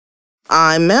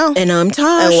I'm Mel. And I'm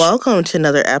Tosh. And welcome to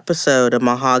another episode of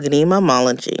Mahogany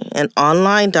Momology, an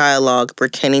online dialogue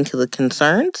pertaining to the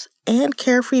concerns and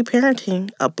carefree parenting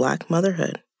of Black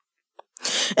motherhood.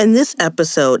 And this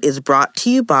episode is brought to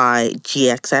you by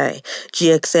GXA.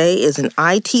 GXA is an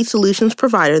IT solutions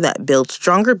provider that builds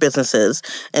stronger businesses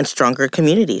and stronger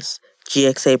communities.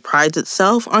 GXA prides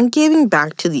itself on giving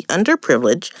back to the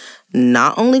underprivileged,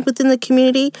 not only within the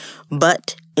community,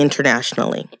 but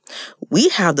internationally. We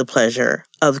have the pleasure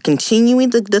of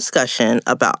continuing the discussion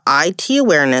about IT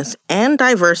awareness and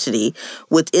diversity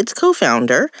with its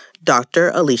co-founder, Dr.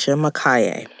 Alicia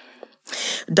Makaye.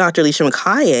 Dr. Alicia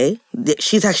Makaye,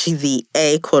 she's actually the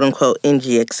A, quote-unquote, in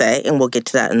GXA, and we'll get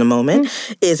to that in a moment,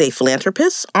 is a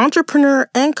philanthropist, entrepreneur,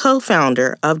 and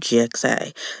co-founder of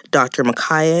GXA. Dr.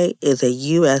 Makaye is a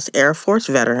U.S. Air Force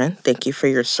veteran, thank you for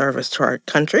your service to our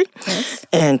country,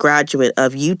 and graduate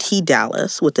of UT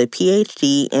Dallas with a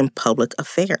Ph.D. in Public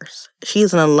Affairs. She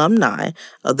is an alumni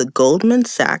of the Goldman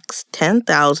Sachs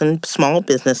 10,000 Small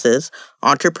Businesses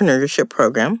Entrepreneurship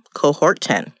Program, Cohort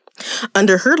 10.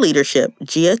 Under her leadership,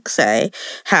 GXA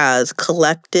has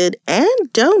collected and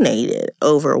donated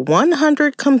over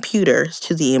 100 computers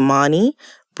to the Imani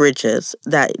Bridges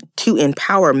to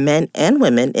empower men and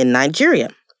women in Nigeria.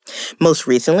 Most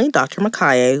recently, Dr.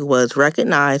 Makaye was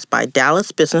recognized by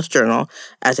Dallas Business Journal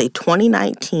as a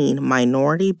 2019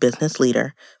 Minority Business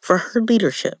Leader for her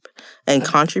leadership and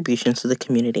contributions to the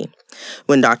community.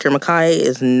 When Dr. Makaye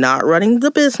is not running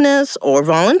the business or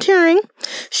volunteering,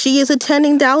 she is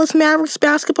attending Dallas Mavericks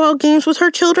basketball games with her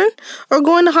children or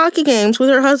going to hockey games with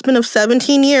her husband of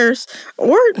 17 years.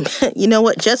 Or, you know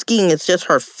what, jet skiing is just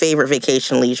her favorite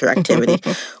vacation leisure activity.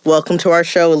 Welcome to our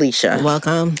show, Alicia.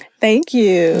 Welcome. Thank you.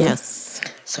 Yes.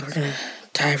 So we're going to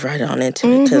dive right on into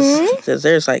it because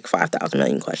there's like 5,000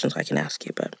 million questions I can ask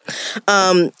you. But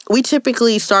we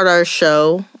typically start our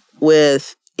show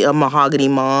with a Mahogany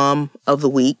Mom of the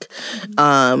Week.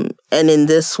 And in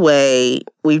this way,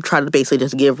 we try to basically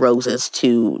just give roses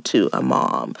to a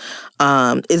mom.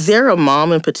 Is there a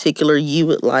mom in particular you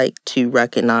would like to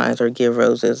recognize or give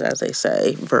roses, as they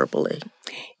say, verbally?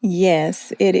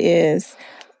 Yes, it is.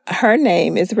 Her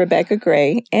name is Rebecca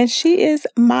Gray, and she is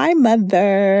my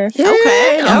mother. Yeah,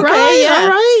 all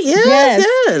right.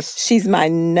 Yes. She's my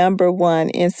number one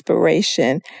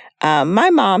inspiration.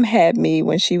 My mom had me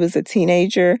when she was a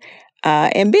teenager,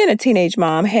 and being a teenage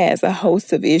mom has a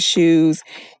host of issues,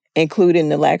 including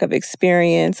the lack of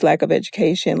experience, lack of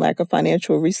education, lack of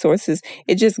financial resources.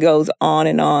 It just goes on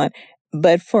and on.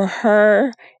 But for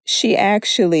her, she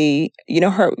actually, can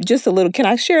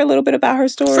I share a little bit about her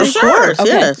story? Of course, okay.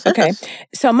 Yes. Okay.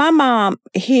 So my mom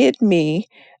hid me,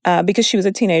 because she was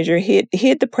a teenager,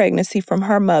 hid the pregnancy from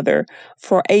her mother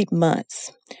for 8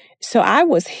 months. So I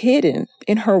was hidden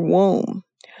in her womb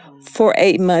for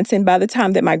 8 months. And by the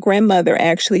time that my grandmother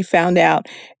actually found out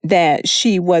that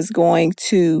she was going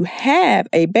to have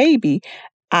a baby,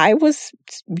 I was,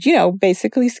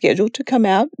 basically scheduled to come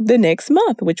out the next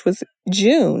month, which was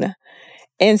June.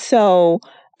 And so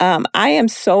I am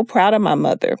so proud of my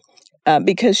mother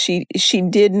because she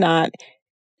didn't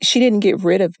get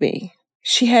rid of me.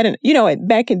 She hadn't,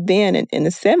 back then in the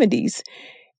 70s,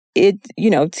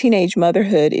 teenage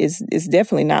motherhood is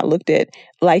definitely not looked at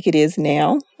like it is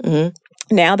now. Mm-hmm.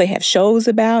 Now they have shows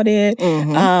about it,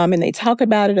 and they talk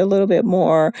about it a little bit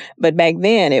more. But back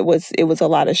then, it was a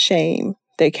lot of shame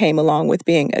that came along with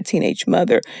being a teenage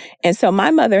mother. And so my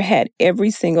mother had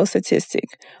every single statistic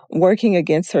working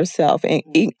against herself,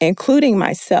 including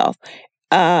myself.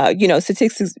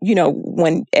 Statistics,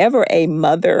 whenever a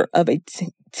mother of a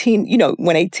teen,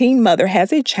 when a teen mother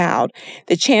has a child,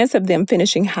 the chance of them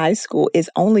finishing high school is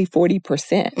only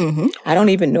 40%. I don't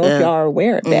even know if y'all are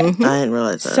aware of that. I didn't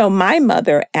realize that. So my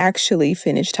mother actually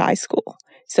finished high school.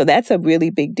 So that's a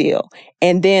really big deal.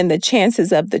 And then the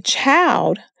chances of the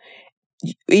child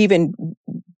even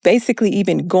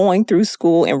going through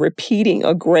school and repeating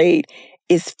a grade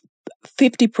is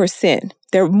 50%.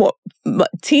 They're more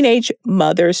teenage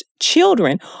mothers'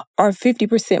 children are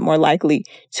 50% more likely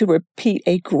to repeat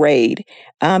a grade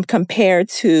compared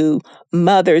to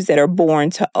mothers that are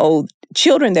born to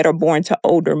children that are born to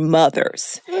older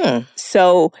mothers.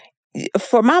 So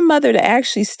for my mother to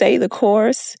actually stay the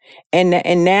course, and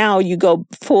now you go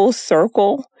full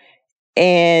circle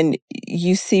and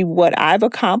you see what I've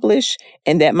accomplished,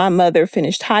 and that my mother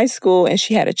finished high school and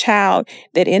she had a child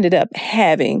that ended up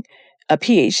having a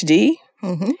PhD.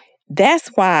 That's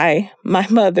why my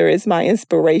mother is my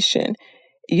inspiration,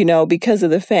 because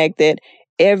of the fact that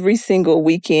every single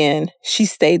weekend, she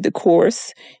stayed the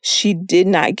course. She did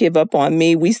not give up on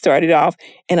me. We started off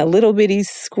in a little bitty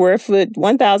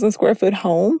 1,000 square foot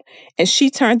home, and she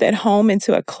turned that home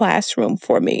into a classroom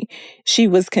for me. She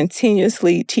was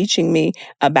continuously teaching me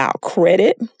about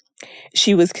credit.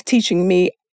 She was teaching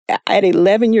me at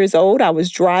 11 years old, I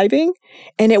was driving,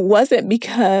 and it wasn't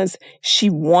because she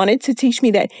wanted to teach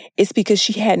me that. It's because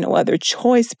she had no other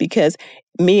choice, because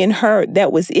me and her,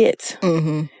 that was it.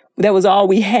 Mm-hmm. That was all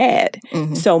we had.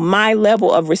 Mm-hmm. So my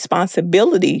level of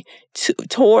responsibility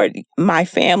toward my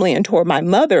family and toward my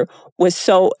mother was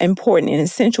so important and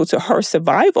essential to her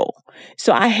survival.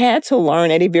 So I had to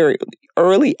learn at a very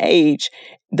early age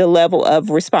the level of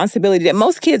responsibility that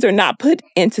most kids are not put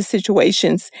into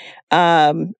situations,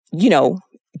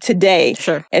 today,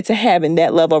 Sure. and to having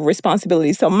that level of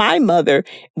responsibility. So my mother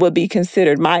would be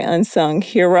considered my unsung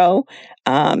hero.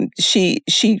 She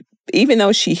even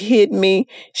though she hid me,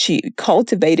 she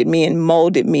cultivated me and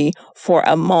molded me for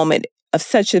a moment of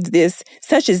such as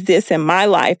this in my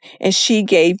life, and she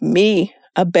gave me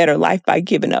a better life by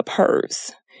giving up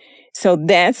hers. So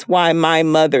that's why my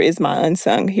mother is my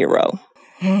unsung hero.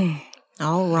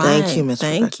 All right. Thank you, Ms.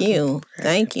 Thank Rebecca. you.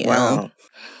 Thank you. Wow.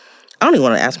 I don't even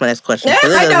want to ask my next question. Yeah,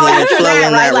 'cause it I know. doesn't even After flow that,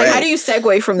 in right? Like, way. how do you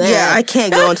segue from that? Yeah, I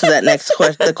can't go into that next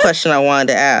question. The question I wanted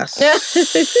to ask.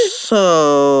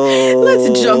 So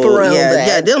Let's jump around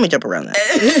that. Yeah, let me jump around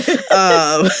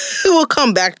that. We'll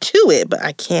come back to it, but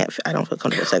I can't. I don't feel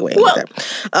comfortable segueing with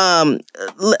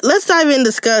that. Let's dive in and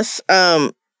discuss.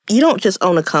 You don't just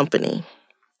own a company,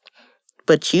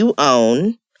 but you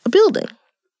own a building.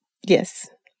 Yes.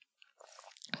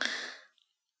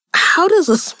 How does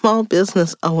a small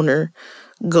business owner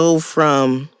go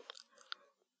from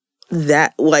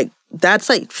that, that's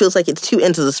feels like it's two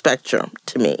ends of the spectrum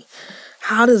to me?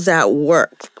 How does that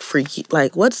work for you?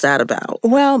 What's that about?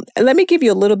 Well, let me give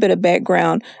you a little bit of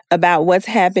background about what's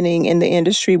happening in the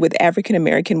industry with African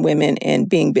American women and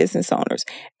being business owners.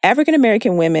 African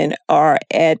American women are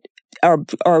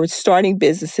starting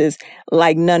businesses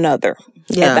like none other,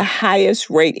 at the highest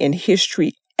rate in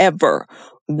history ever.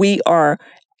 We are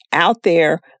out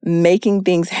there making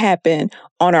things happen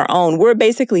on our own. We're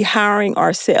basically hiring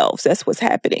ourselves. That's what's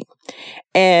happening.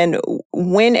 And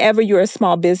whenever you're a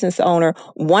small business owner,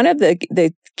 one of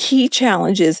the key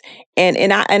challenges,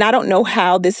 and I don't know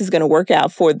how this is going to work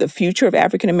out for the future of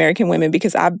African American women,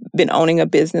 because I've been owning a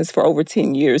business for over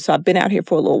 10 years. So I've been out here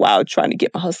for a little while trying to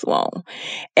get my hustle on.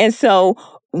 And so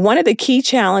one of the key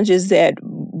challenges that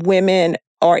women,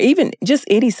 or even just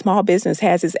any small business,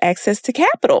 has is access to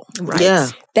capital. Right. Yeah.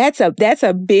 That's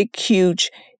a big,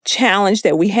 huge challenge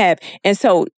that we have. And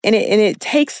so, and it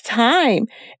takes time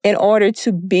in order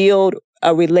to build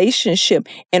a relationship,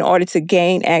 in order to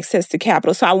gain access to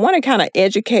capital. So I want to kind of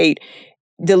educate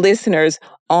the listeners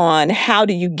on how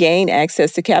do you gain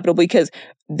access to capital, because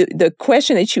the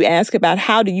question that you ask about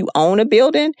how do you own a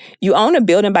building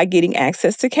by getting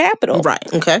access to capital.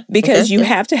 Right. Okay. Because Okay. you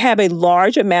have to have a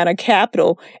large amount of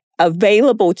capital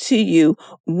available to you,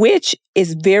 which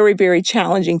is very, very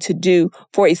challenging to do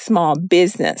for a small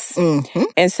business. Mm-hmm.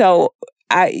 And so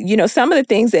some of the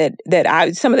things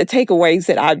some of the takeaways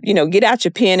that get out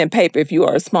your pen and paper if you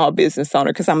are a small business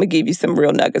owner, because I'm going to give you some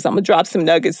real nuggets. I'm going to drop some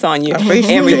nuggets on you I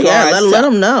appreciate in it. regards Let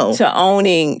them know. to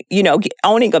owning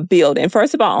a building.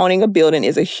 First of all, owning a building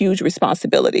is a huge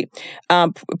responsibility.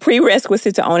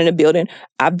 Prerequisite to owning a building,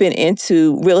 I've been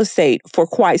into real estate for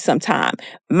quite some time.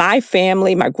 My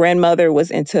family, my grandmother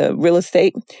was into real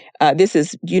estate. This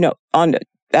is, on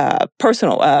the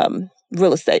personal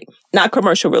real estate, not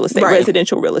commercial real estate, Right.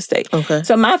 residential real estate. Okay.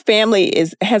 So my family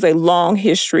has a long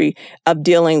history of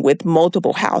dealing with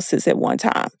multiple houses at one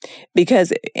time.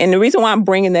 And the reason why I'm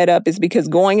bringing that up is because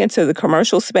going into the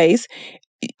commercial space,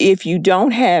 if you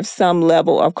don't have some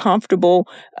level of comfortable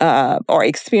or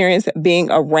experience being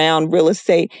around real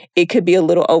estate, it could be a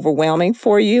little overwhelming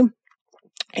for you.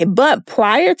 But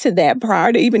prior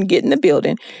to even getting the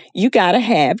building, you got to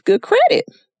have good credit.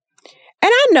 And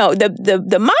I know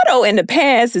the motto in the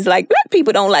past is like, Black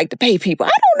people don't like to pay people. I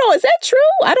don't know. Is that true?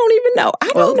 I don't even know. I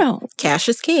don't know. Cash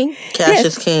is king. Cash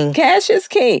is king. Cash is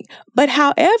king. But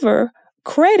however,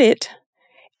 credit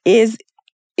is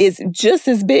just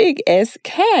as big as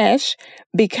cash,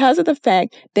 because of the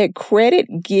fact that credit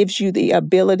gives you the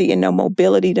ability and the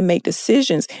mobility to make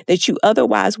decisions that you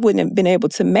otherwise wouldn't have been able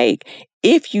to make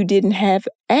if you didn't have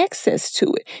access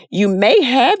to it. You may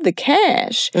have the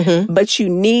cash, but you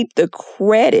need the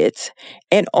credit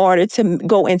in order to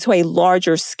go into a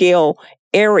larger scale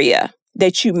area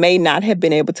that you may not have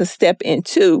been able to step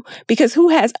into, because who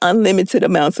has unlimited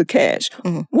amounts of cash?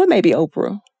 Mhm. Well, maybe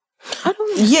Oprah. I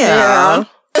don't know. Yeah.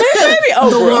 Maybe over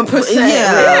the 1%.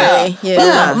 Yeah.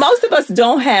 But most of us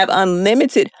don't have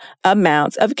unlimited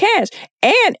amounts of cash.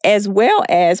 And as well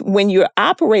as when you're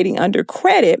operating under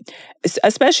credit,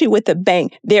 especially with the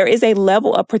bank, there is a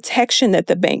level of protection that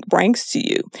the bank brings to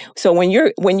you. So when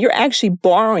you're actually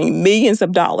borrowing millions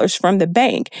of dollars from the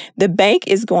bank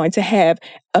is going to have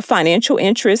a financial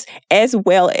interest as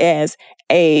well as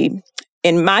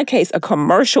in my case, a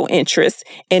commercial interest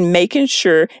in making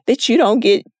sure that you don't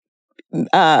get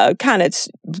kind of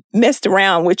messed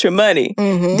around with your money,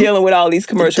 dealing with all these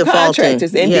commercial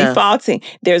contractors and defaulting.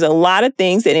 There's a lot of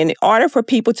things that in order for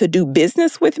people to do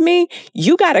business with me,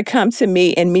 you got to come to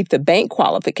me and meet the bank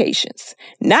qualifications,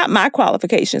 not my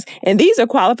qualifications. And these are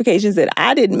qualifications that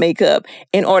I didn't make up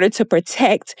in order to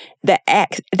protect the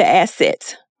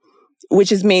asset,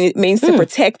 which means to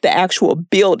protect the actual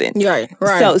building. Right.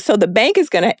 So the bank is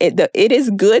it is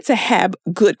good to have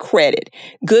good credit.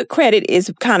 Good credit is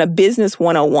kind of business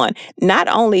 101, not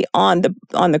only on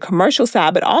the commercial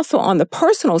side, but also on the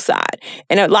personal side.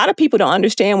 And a lot of people don't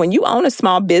understand when you own a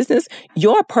small business,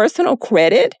 your personal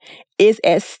credit is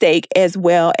at stake as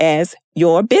well as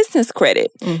your business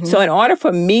credit. So in order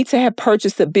for me to have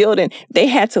purchased a building, they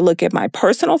had to look at my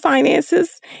personal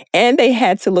finances and they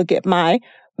had to look at my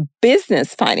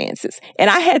business finances. And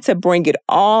I had to bring it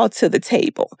all to the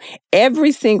table.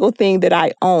 Every single thing that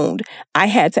I owned, I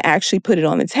had to actually put it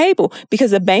on the table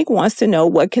because the bank wants to know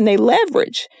what can they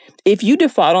leverage if you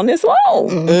default on this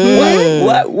loan.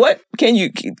 What can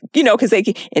you because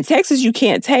in Texas you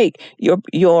can't take your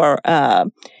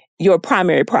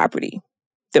primary property,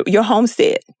 your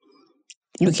homestead.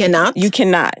 You cannot? You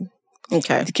cannot.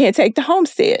 Okay. You can't take the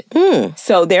homestead.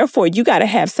 So therefore, you got to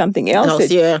have something else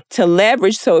to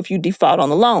leverage so if you default on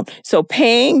the loan. So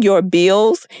paying your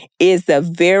bills is the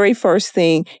very first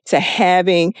thing to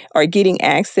having or getting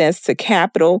access to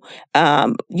capital,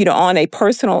 on a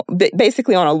personal,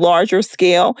 basically on a larger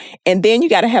scale. And then you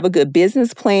got to have a good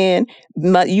business plan.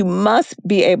 You must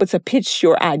be able to pitch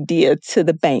your idea to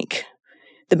the bank.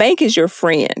 The bank is your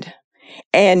friend.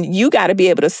 And you got to be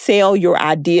able to sell your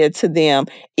idea to them.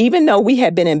 Even though we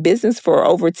had been in business for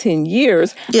over 10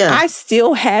 years, I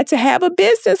still had to have a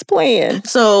business plan.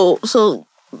 So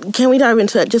can we dive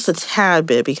into that just a tad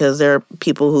bit? Because there are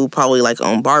people who probably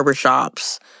own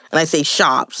barbershops. And I say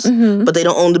shops, but they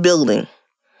don't own the building.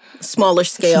 Smaller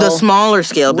scale. The smaller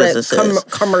scale businesses.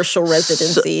 Commercial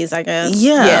residencies, I guess.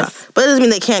 Yeah. Yes. But it doesn't mean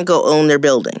they can't go own their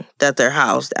building that they're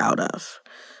housed out of.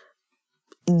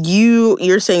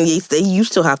 You're saying you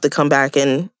still have to come back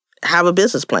and have a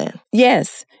business plan.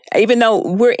 Yes. Even though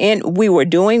we were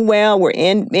doing well, we're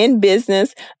in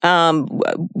business.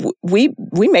 We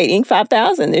made Inc.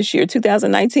 5000 this year,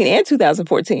 2019 and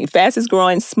 2014. Fastest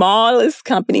growing, smallest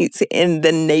companies in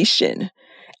the nation.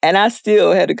 And I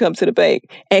still had to come to the bank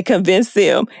and convince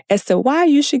them as to why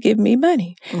you should give me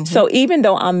money. So even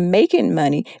though I'm making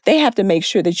money, they have to make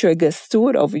sure that you're a good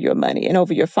steward over your money and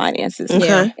over your finances.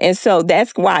 Okay. And so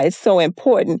that's why it's so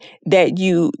important that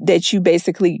you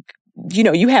basically,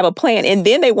 you have a plan. And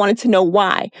then they wanted to know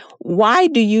why. Why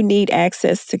do you need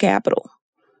access to capital?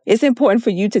 It's important for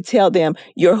you to tell them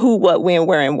your who, what, when,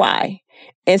 where, and why.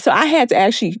 And so I had to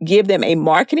actually give them a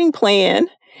marketing plan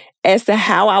as to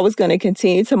how I was going to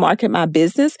continue to market my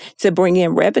business to bring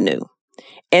in revenue.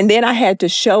 And then I had to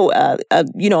show a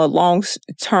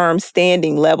long-term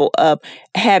standing level of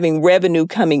having revenue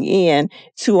coming in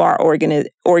to our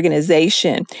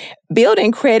organization.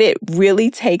 Building credit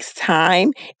really takes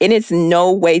time, and it's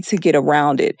no way to get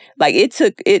around it.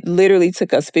 It literally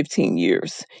took us 15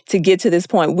 years to get to this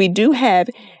point. We do have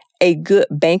a good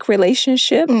bank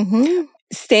relationship.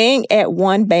 Staying at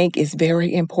one bank is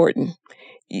very important.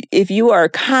 If you are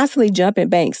constantly jumping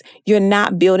banks, you're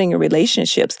not building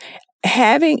relationships.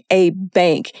 Having a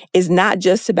bank is not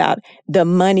just about the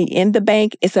money in the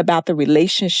bank, it's about the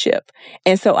relationship.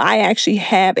 And so I actually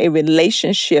have a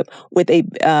relationship with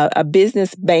a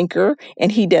business banker,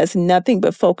 and he does nothing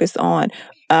but focus on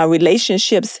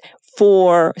relationships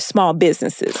for small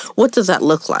businesses. What does that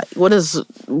look like? What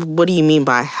do you mean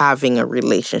by having a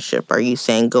relationship? Are you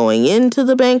saying going into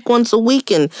the bank once a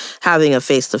week and having a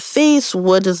face-to-face?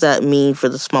 What does that mean for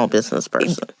the small business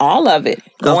person? All of it.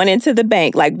 Going into the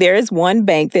bank. There is one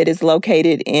bank that is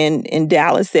located in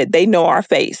Dallas that they know our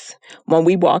face when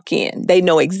we walk in. They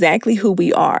know exactly who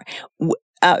we are.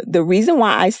 The reason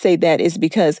why I say that is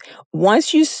because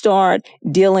once you start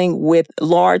dealing with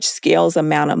large scales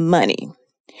amount of money,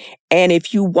 And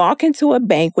if you walk into a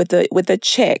bank with a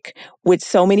check with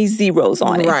so many zeros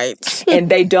on it, Right. and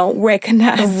they don't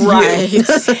recognize Right. you,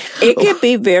 it can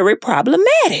be very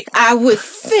problematic. I would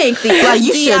think the Like,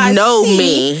 you should know FDIC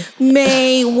me.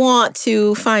 may want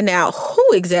to find out who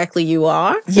exactly you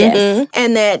are. Yes.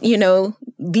 And that,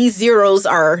 these zeros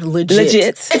are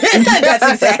legit.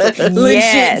 That's exactly legit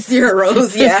Yes.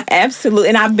 zeros. Yeah. Absolutely.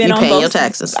 And I've been You on paying both your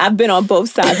taxes. I've been on both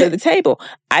sides of the table.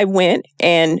 I went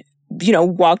and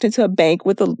walked into a bank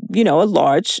with a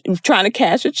large, trying to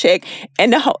cash a check,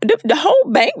 and the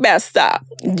whole bank about stopped.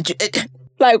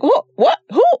 Like, what?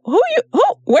 Who you? Who?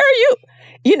 Where are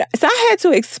you? So I had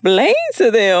to explain to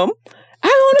them. I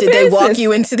own a Did they business. walk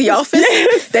you into the office?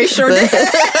 Yes. They sure did.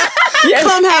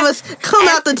 Yes. Come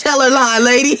out the teller line,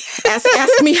 lady. Ask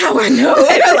me how I know.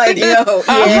 Like, You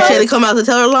should have come out the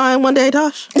teller line one day,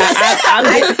 Tosh.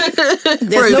 I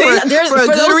For a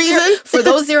good reason. For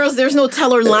those zeros, there's no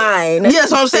teller line.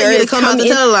 Yes, I'm saying you had to come out the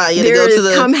teller line. You had to go to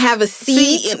the come have a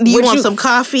seat. Do you Would want some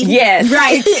coffee? yes.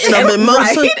 Right. Some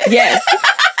mimosa? Right. Yes.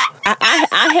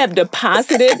 I have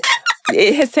deposited.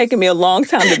 It has taken me a long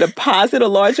time to deposit a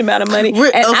large amount of money.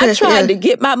 And I tried to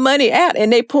get my money out,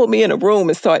 and they pulled me in a room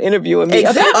and started interviewing me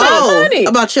about my money.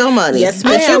 About your money. Yes, I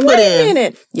ma'am. said, wait a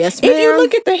minute. Yes, ma'am. If you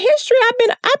look at the history,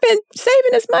 I've been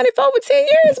saving this money for over 10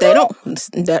 years. They Mom.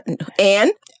 don't.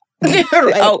 And?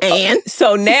 Right, and?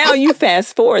 So now you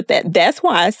fast forward that. That's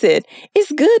why I said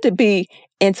it's good to be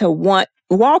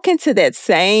walk into that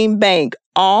same bank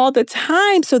all the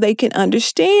time so they can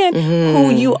understand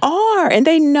who you are, and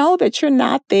they know that you're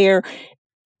not there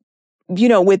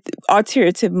with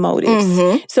ulterior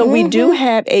motives. So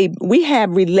we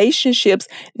have relationships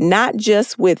not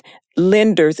just with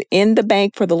lenders in the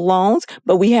bank for the loans,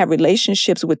 but we have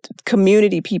relationships with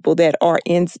community people that are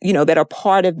that are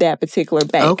part of that particular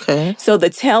bank. Okay. So the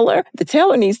teller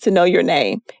needs to know your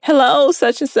name. Hello,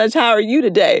 such and such, how are you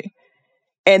today?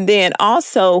 And then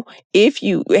also, if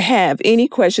you have any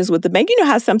questions with the bank, you know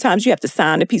how sometimes you have to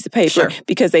sign a piece of paper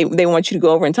because they want you to go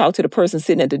over and talk to the person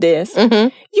sitting at the desk. You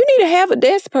need to have a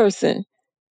desk person,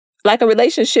 like a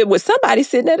relationship with somebody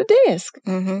sitting at a desk.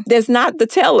 That's not the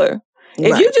teller.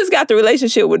 If you just got the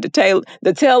relationship with the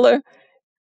teller,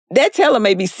 that teller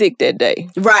may be sick that day.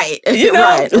 Right.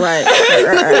 Right.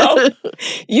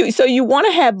 So you want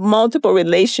to have multiple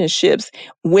relationships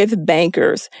with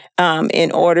bankers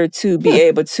in order to be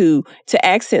able to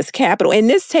access capital. And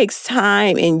this takes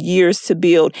time and years to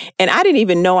build. And I didn't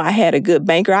even know I had a good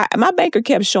banker. My banker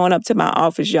kept showing up to my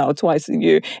office, y'all, twice a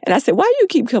year. And I said, why do you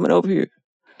keep coming over here?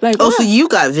 Like, so you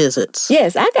got visits.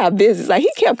 Yes, I got visits. Like,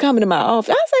 he kept coming to my office.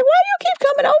 I was like, why do you keep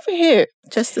coming over here?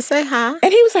 Just to say hi.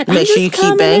 And he was like, Make sure you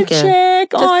keep banking. To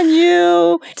check on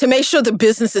you. To make sure the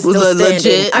business is still standing.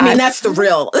 Legit. I mean, that's the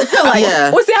real. Well, see,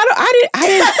 I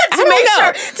didn't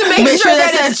to make sure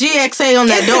that GXA on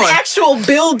that door. An actual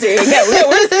building. that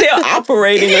we're still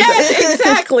operating. Yes,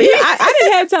 exactly. I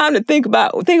didn't have time to think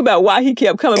about why he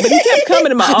kept coming, but he kept coming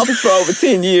to my office for over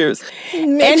 10 years. He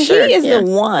is the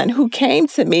one who came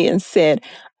to me and said,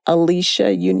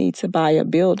 Alicia, you need to buy a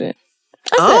building.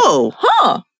 I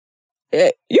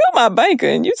said, you're my banker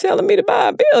and you telling me to buy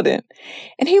a building.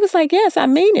 And he was like, yes, I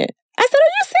mean it. I said,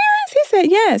 are you serious? He said,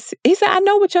 yes. He said, I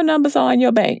know what your numbers are in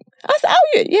your bank. I said,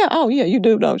 oh yeah, you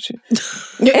do, don't you?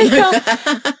 And so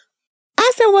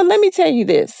I said, well, let me tell you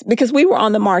this, because we were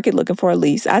on the market looking for a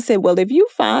lease. I said, well, if you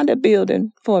find a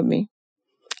building for me,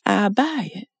 I'll buy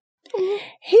it.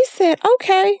 He said,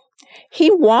 okay.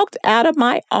 He walked out of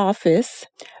my office,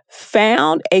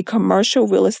 found a commercial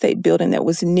real estate building that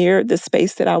was near the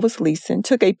space that I was leasing,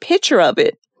 took a picture of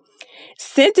it,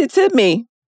 sent it to me.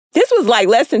 This was like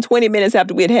less than 20 minutes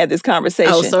after we had this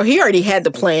conversation. Oh, so he already had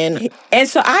the plan. And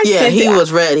so I sent it. He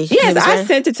was ready. Yes, I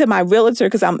sent it to my realtor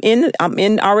because I'm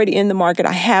already in the market.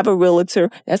 I have a realtor.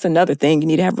 That's another thing. You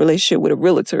need to have a relationship with a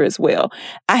realtor as well.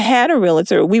 I had a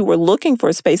realtor. We were looking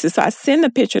for spaces. So I sent the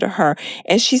picture to her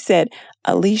and she said,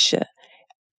 Alicia,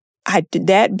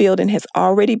 that building has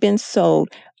already been sold.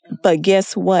 But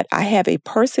guess what? I have a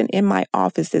person in my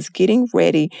office that's getting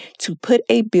ready to put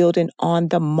a building on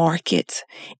the market.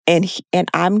 And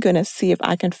I'm going to see if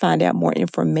I can find out more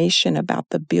information about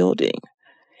the building.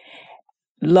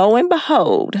 Lo and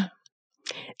behold,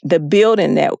 the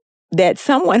building that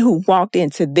someone who walked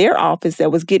into their office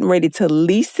that was getting ready to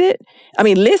list it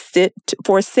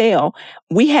for sale,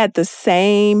 we had the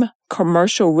same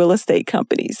commercial real estate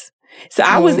companies. So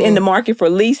I was in the market for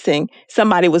leasing.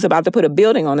 Somebody was about to put a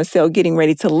building on a sale, getting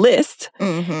ready to list.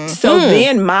 So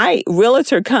then my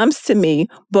realtor comes to me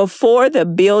before the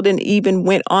building even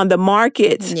went on the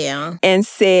market and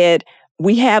said,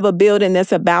 we have a building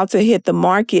that's about to hit the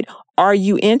market. Are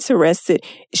you interested?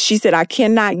 She said, I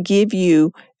cannot give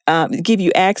you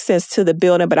access to the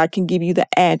building, but I can give you the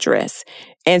address.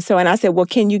 And I said, well,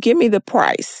 can you give me the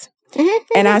price?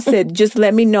 And I said, just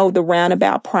let me know the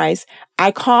roundabout price.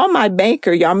 I call my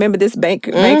banker. Y'all remember this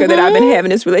banker that I've been having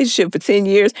this relationship for 10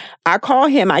 years? I call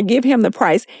him. I give him the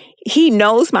price. He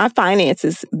knows my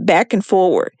finances back and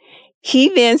forward. He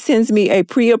then sends me a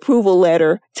pre-approval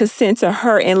letter to send to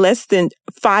her in less than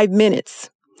 5 minutes.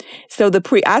 So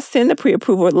I send the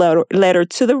pre-approval letter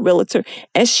to the realtor,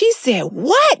 and she said,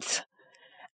 "What?"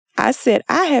 I said,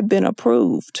 "I have been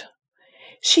approved."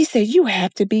 She said, "You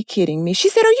have to be kidding me." She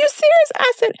said, "Are you serious?"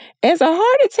 I said, "As a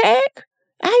heart attack,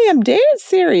 I am dead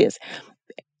serious."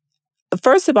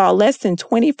 First of all, less than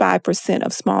 25%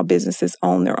 of small businesses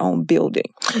own their own building.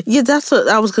 Yeah, that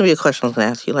was going to be a question I was going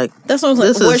to ask you. That's what I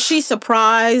was like. Was she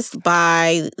surprised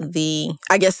by the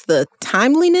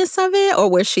timeliness of it? Or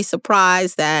was she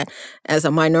surprised that as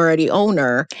a minority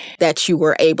owner that you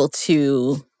were able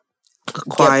to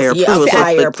acquire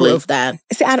approve that?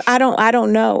 See, I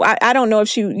don't know. I don't know if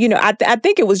she, I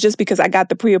think it was just because I got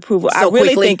the pre-approval. So I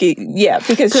really think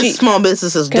because small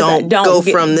businesses don't go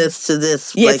from this to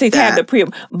this. Yes, they have the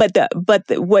pre-approval. But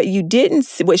what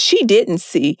she didn't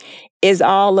see is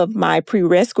all of my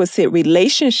prerequisite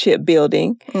relationship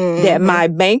building that my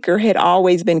banker had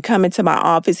always been coming to my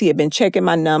office. He had been checking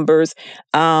my numbers.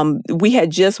 We had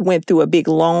just went through a big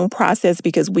loan process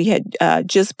because we had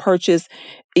just purchased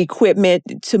equipment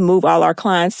to move all our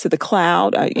clients to the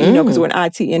cloud, because we're an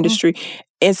IT industry.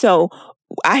 And so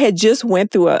I had just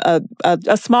went through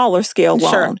a smaller scale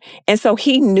loan. Sure. And so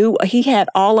he knew he had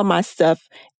all of my stuff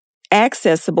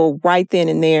accessible right then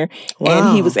and there. Wow.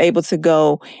 And he was able to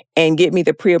go and get me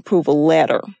the pre-approval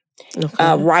letter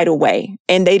right away.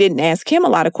 And they didn't ask him a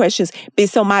lot of questions.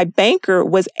 So my banker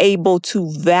was able to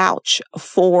vouch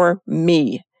for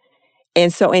me. And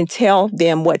tell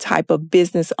them what type of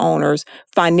business owners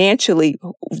financially,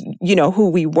 who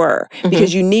we were.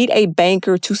 Because you need a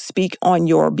banker to speak on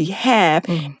your behalf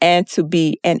and to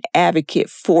be an advocate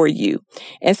for you.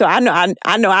 And so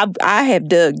I have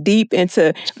dug deep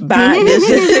into buying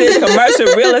this commercial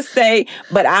real estate,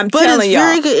 but telling y'all. But it's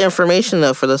very good information,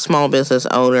 though, for the small business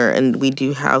owner. And we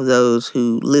do have those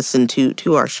who listen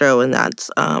to our show. And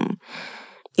that's,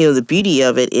 the beauty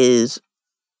of it is,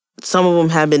 some of them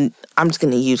have been, I'm just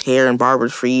going to use hair and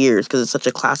barbers for years because it's such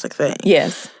a classic thing.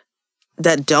 Yes.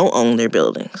 That don't own their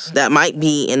buildings. That might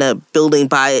be in a building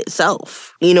by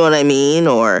itself. You know what I mean?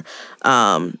 Or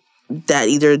that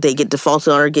either they get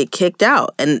defaulted on or get kicked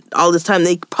out. And all this time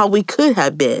they probably could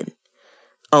have been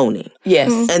owning.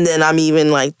 Yes. And then I'm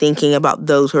even thinking about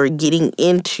those who are getting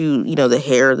into, the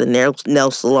hair, the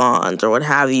nail salons or what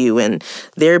have you, and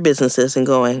their businesses and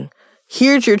going,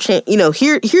 here's your chance,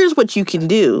 here's what you can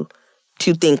do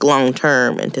to think long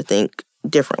term and to think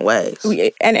different ways.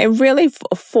 And really,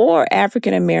 for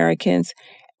African Americans,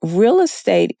 real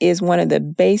estate is one of the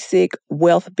basic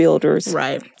wealth builders.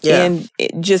 Right. Yeah. And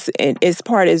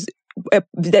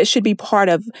that should be part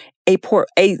of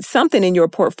something in your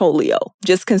portfolio.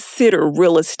 Just consider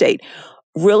real estate.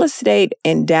 Real estate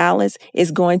in Dallas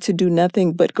is going to do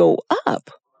nothing but go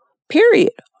up.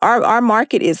 Period. Our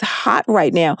market is hot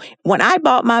right now. When I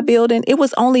bought my building, it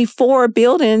was only 4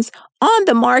 buildings on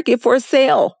the market for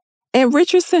sale in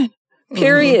Richardson.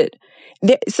 Period.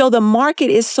 So the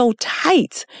market is so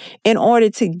tight in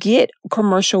order to get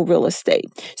commercial real estate.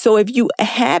 So if you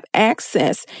have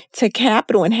access to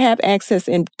capital and have access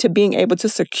to being able to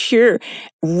secure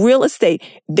real estate,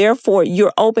 therefore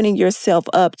you're opening yourself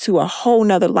up to a whole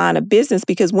nother line of business,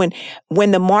 because when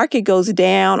the market goes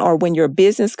down or when your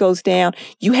business goes down,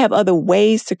 you have other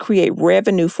ways to create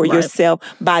revenue for yourself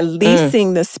by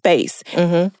leasing the space.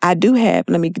 I do have,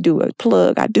 let me do a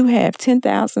plug, I do have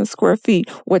 10,000 square feet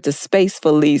worth of space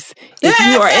for lease. If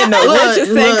you are in the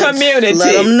Richardson community,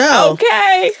 let them know.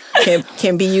 Okay,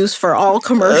 can be used for all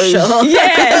commercial.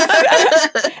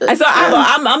 Yes. And so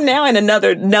I'm now in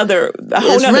another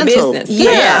whole nother business.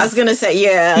 Yeah, I was gonna say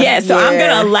So I'm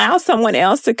gonna allow someone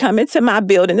else to come into my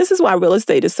building. This is why real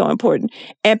estate is so important,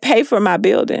 and pay for my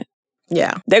building.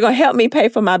 Yeah. They're going to help me pay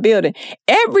for my building.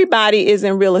 Everybody is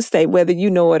in real estate, whether you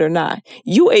know it or not.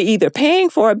 You are either paying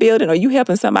for a building or you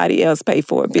helping somebody else pay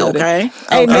for a building. Okay.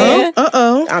 Amen.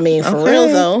 I mean, for real,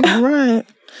 though. All right.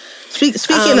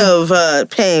 Speaking of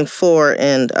paying for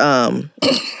and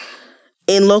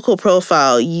in Local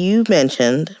Profile, you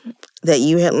mentioned that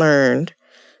you had learned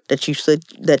that you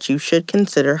should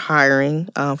consider hiring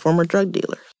former drug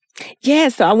dealers. Yeah,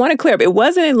 so I want to clear up. It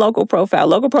wasn't in Local Profile.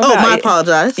 Local Profile. Oh, I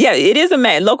apologize. Yeah, it is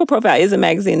Local Profile is a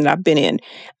magazine that I've been in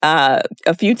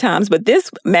a few times, but this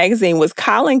magazine was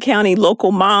Collin County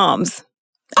Local Moms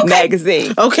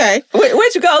magazine. Okay.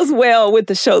 Which goes well with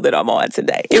the show that I'm on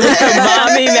today. It was the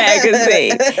Mommy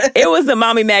magazine. It was the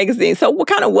Mommy magazine. So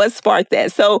what sparked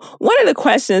that? So one of the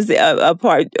questions, a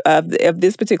part of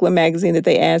this particular magazine that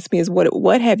they asked me is,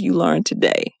 what have you learned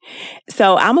today?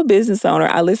 So I'm a business owner.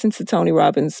 I listen to Tony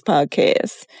Robbins'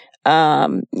 podcast.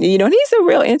 And he's a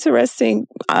real interesting,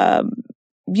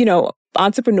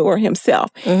 entrepreneur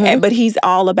himself. But he's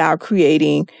all about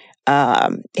creating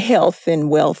health and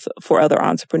wealth for other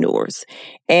entrepreneurs.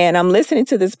 And I'm listening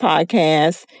to this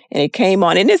podcast, and it came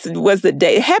on, and this was the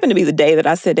day, it happened to be the day that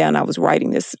I sat down, I was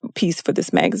writing this piece for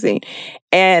this magazine.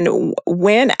 And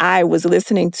when I was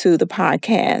listening to the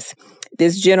podcast,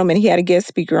 this gentleman, he had a guest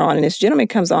speaker on, and this gentleman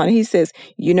comes on and he says,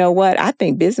 you know what, I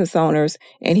think business owners,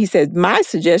 and he said, my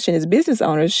suggestion is business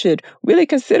owners should really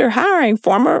consider hiring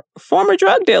former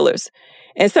drug dealers.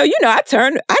 And so, I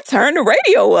turned the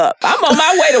radio up. I'm on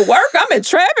my way to work. I'm in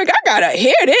traffic. I gotta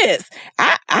hear this.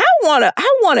 I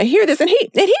wanna hear this. And he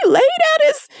laid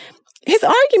out his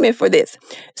argument for this.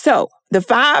 So the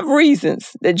 5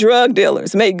 reasons that drug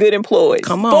dealers make good employees.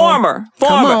 Come on. Former.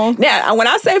 Come on. Now, when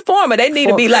I say former, they need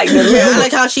to be like the I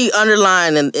like how she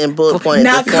underlined in bullet points.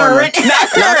 Not current. Not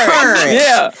current.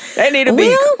 Yeah, they need to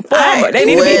be former. They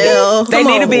need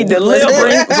to be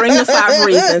delivering. Bring the 5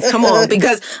 reasons. Come on,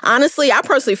 because honestly, I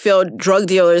personally feel drug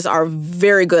dealers are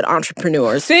very good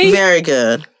entrepreneurs. See, very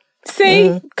good.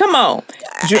 See, come on.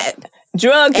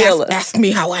 Drug dealers. Ask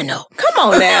me how I know.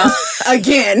 Come on now.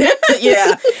 Again.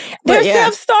 Yeah. They're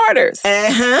self-starters.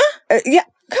 Yeah.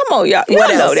 Come on, y'all. Y'all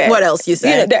know that. What else you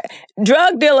said?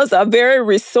 Drug dealers are very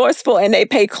resourceful, and they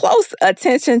pay close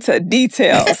attention to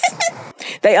details.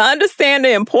 They understand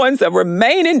the importance of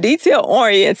remaining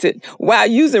detail-oriented while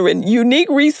using unique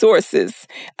resources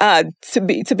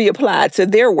to be applied to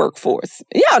their workforce.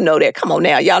 Y'all know that. Come on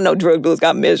now. Y'all know drug dealers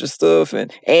got to measure stuff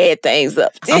and add things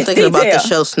up. I'm thinking about the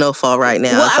show Snowfall right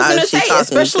now. Well, I was going to say,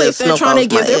 especially if they're trying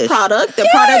to give their product, the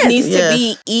product needs to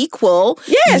be equal,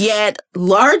 yet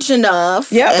large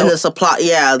enough. Yep. And the supply,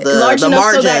 large the enough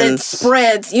margins. So that it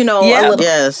spreads, a little.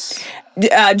 Yes.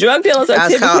 Drug dealers are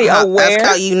typically aware. That's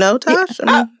how you know, Tosh?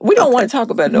 We don't want to talk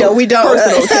about no we don't.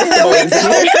 Personal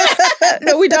testimonies.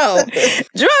 No, we don't.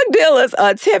 Drug dealers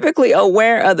are typically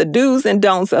aware of the do's and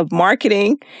don'ts of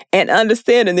marketing and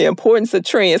understanding the importance of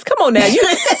trends. Come on now, you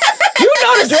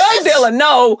know the drug dealer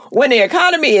know when the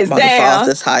economy is down. Off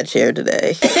this high chair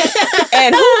today.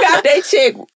 And who got their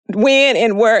check when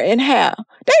and where and how.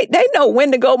 They know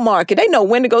when to go market. They know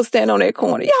when to go stand on that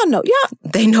corner.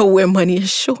 They know where money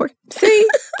is short. See?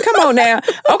 Come on now.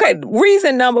 Okay,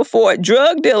 reason number 4.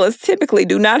 Drug dealers typically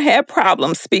do not have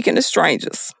problems speaking to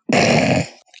strangers. I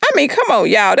mean, come on,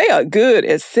 y'all. They are good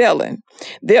at selling.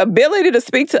 Their ability to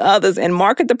speak to others and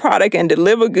market the product and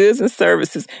deliver goods and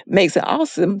services makes an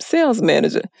awesome sales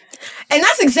manager. And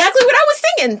that's exactly what I was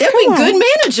thinking. They'd be good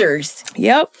managers.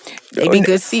 Yep. They'd be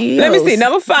good CEOs. Let me see.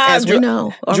 Number 5. As we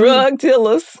know. Drug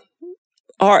dealers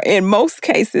are, in most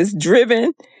cases,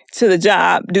 driven to the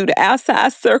job due to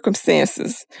outside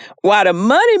circumstances. While the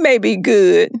money may be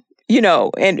good,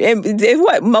 and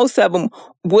what most of them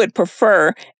would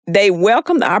prefer, they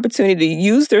welcome the opportunity to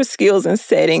use their skills in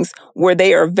settings where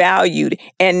they are valued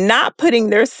and not putting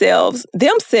themselves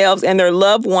and their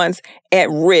loved ones at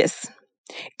risk.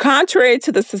 Contrary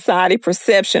to the society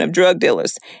perception of drug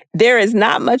dealers, there is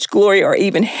not much glory or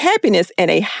even happiness in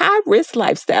a high-risk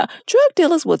lifestyle. Drug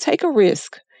dealers will take a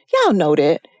risk. Y'all know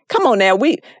that. Come on now.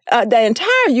 The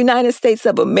entire United States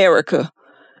of America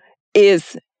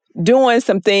is doing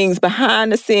some things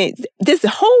behind the scenes. This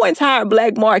whole entire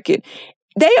black market,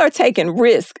 they are taking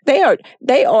risks. They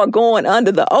are going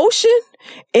under the ocean,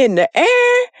 in the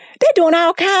air. They're doing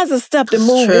all kinds of stuff to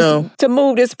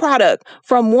move this product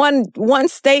from one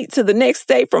state to the next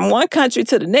state, from one country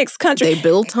to the next country. They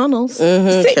build tunnels.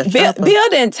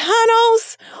 Building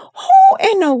tunnels?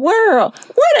 Who in the world?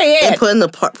 Where they at? And putting the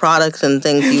products and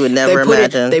things you would never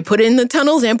imagine. They put it in the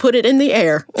tunnels and put it in the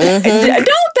air. Don't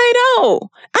they though?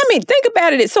 I mean, think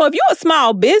about it. So if you're a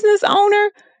small business owner,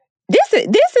 this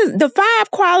is the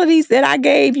 5 qualities that I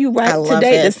gave you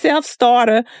today. The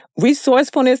self-starter,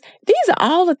 resourcefulness. These are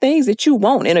all the things that you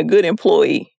want in a good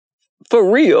employee. For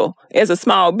real, as a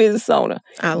small business owner.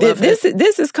 I love it.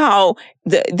 This is called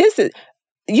do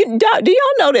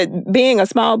y'all know that being a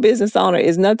small business owner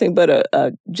is nothing but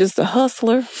just a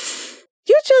hustler?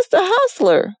 You're just a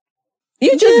hustler.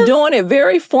 You're just doing it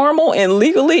very formal and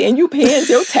legally, and you paying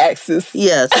your taxes.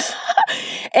 Yes.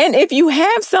 And if you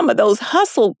have some of those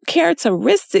hustle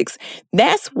characteristics,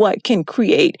 that's what can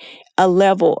create a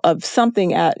level of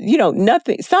something out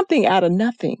of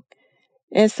nothing.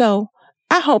 And so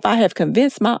I hope I have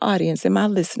convinced my audience and my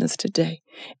listeners today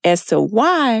as to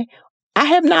why I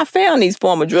have not found these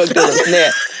former drug dealers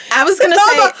now. I was going to say,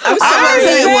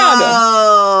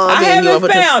 I haven't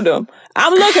found them.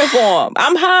 I'm looking for them.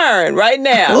 I'm hiring right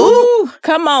now. Ooh.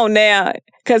 Come on now.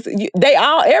 Because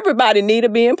everybody need to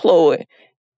be employed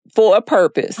for a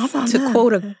purpose. To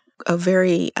quote a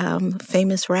very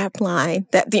famous rap line,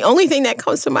 that the only thing that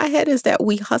comes to my head is that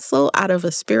we hustle out of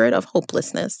a spirit of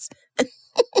hopelessness.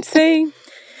 See?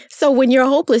 So when you're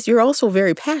hopeless, you're also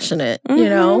very passionate,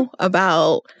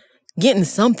 about getting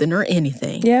something or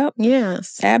anything. Yep.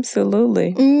 Yes.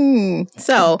 Absolutely.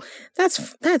 So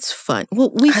that's fun.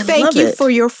 Well, we thank you for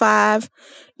your five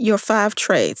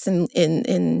traits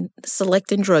in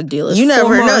selecting drug dealers. You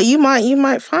never know. You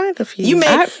might find a few. You may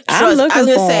I'm trust. looking I was for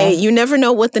gonna say 'em. you never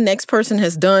know what the next person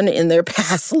has done in their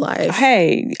past life.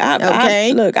 Hey,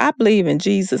 Okay. I believe in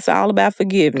Jesus. All about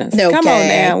forgiveness. Okay. Come on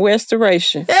now,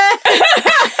 restoration. So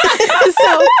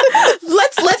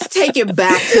let's take it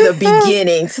back to the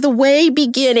beginning, to the way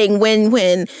beginning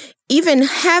when even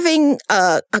having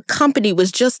a company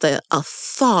was just a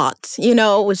thought,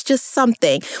 it was just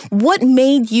something. What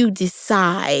made you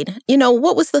decide,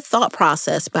 what was the thought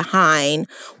process behind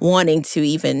wanting to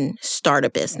even start a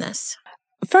business?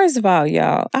 First of all,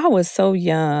 y'all, I was so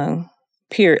young.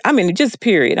 Period. I mean, just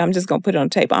period. I'm just going to put it on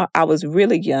tape. I was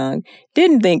really young,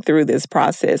 didn't think through this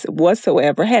process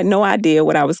whatsoever, had no idea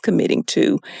what I was committing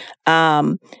to.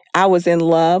 I was in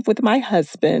love with my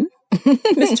husband,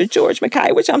 Mr. George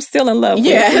Mackay, which I'm still in love with.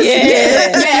 Yes.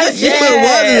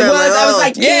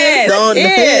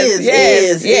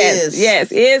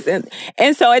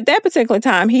 And so at that particular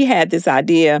time, he had this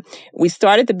idea. We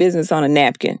started the business on a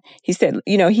napkin. He said,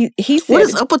 he said, what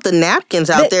is up with the napkins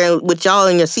out there with y'all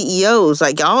and your CEOs?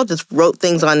 Like, y'all just wrote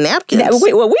things on napkins.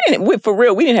 We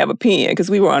didn't have a pen because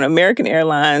we were on American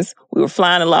Airlines. We were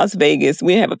flying to Las Vegas.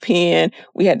 We didn't have a pen.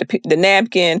 We had the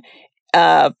napkin.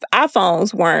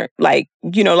 iPhones weren't like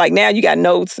now you got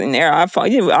notes in there.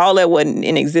 iPhone, all that wasn't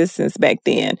in existence back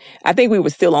then. I think we were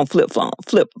still on flip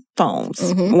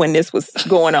phones when this was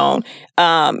going on.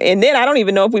 And then I don't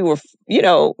even know if we were,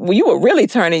 you were really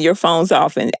turning your phones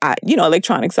off and,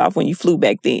 electronics off when you flew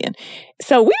back then.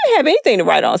 So we didn't have anything to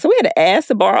write on. So we had to ask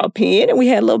to borrow a pen, and we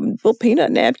had a little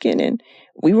peanut napkin, and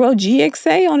we wrote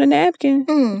GXA on a napkin.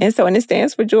 And so, and it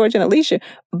stands for George and Alicia.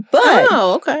 But,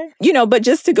 but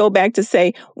just to go back to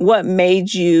say, what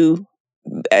made you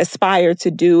aspire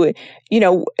to do it,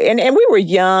 and we were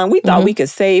young. We thought we could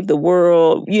save the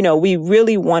world. We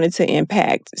really wanted to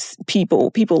impact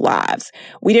people's lives.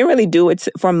 We didn't really do it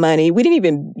for money. We didn't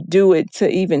even do it to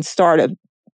even start a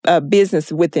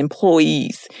business with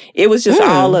employees. It was just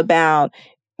all about,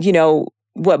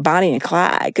 what Bonnie and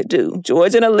Clyde could do.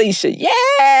 George and Alicia.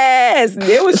 Yes!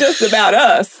 It was just about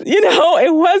us.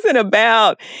 It wasn't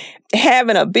about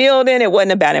having a building. It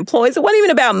wasn't about employees. It wasn't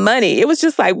even about money. It was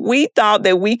just like we thought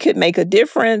that we could make a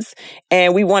difference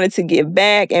and we wanted to give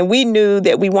back, and we knew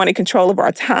that we wanted control of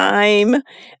our time.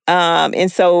 And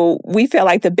so we felt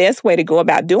like the best way to go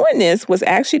about doing this was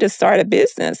actually to start a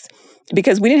business,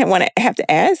 because we didn't want to have to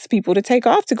ask people to take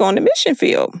off to go on the mission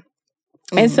field.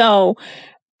 And so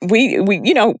we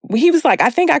he was like, I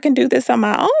think I can do this on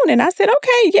my own. And I said,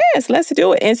 okay, yes, let's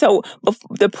do it. And so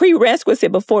the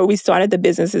prerequisite before we started the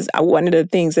business is one of the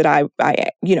things that I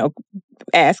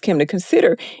asked him to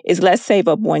consider is let's save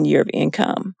up 1 year of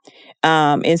income.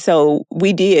 And so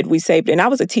we did. We saved, and I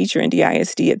was a teacher in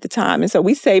DISD at the time. And so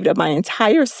we saved up my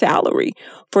entire salary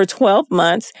for 12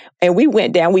 months, and we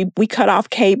went down. We cut off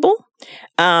cable.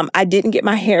 I didn't get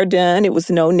my hair done. It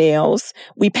was no nails.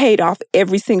 We paid off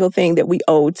every single thing that we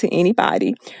owed to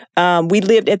anybody. We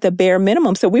lived at the bare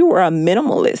minimum. So we were a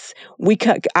minimalist.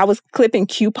 I was clipping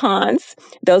coupons.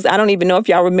 Those, I don't even know if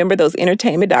y'all remember those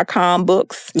entertainment.com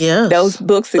books. Yeah. Those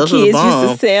books that kids used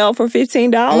to sell for $15 for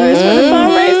the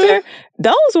fundraiser.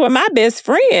 Those were my best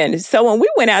friend. So when we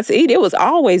went out to eat, it was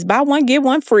always buy one, get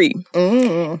one free.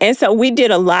 And so we did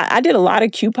a lot. I did a lot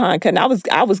of coupon cutting.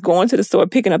 I was going to the store,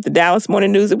 picking up the Dallas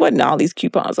Morning News. It wasn't all these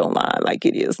coupons online like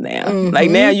it is now.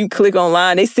 Like now you click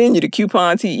online, they send you the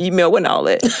coupon to your email, wasn't all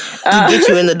that. To get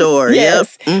you in the door.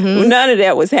 Yes. None of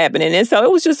that was happening. And so it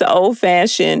was just an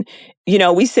old-fashioned,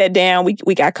 we sat down,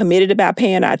 we got committed about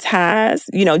paying our tithes.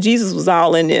 Jesus was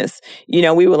all in this.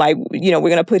 We were like, we're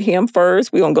going to put him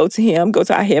first. We're going to go to him, go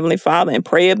to our Heavenly Father and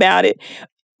pray about it.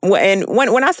 And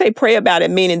when I say pray about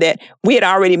it, meaning that we had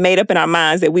already made up in our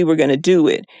minds that we were going to do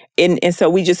it. And so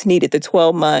we just needed the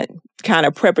 12-month kind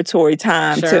of preparatory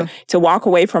time to walk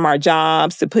away from our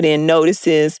jobs, to put in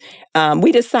notices.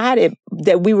 We decided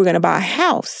that we were going to buy a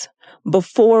house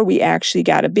before we actually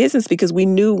got a business, because we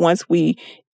knew once we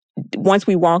once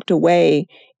we walked away,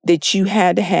 that you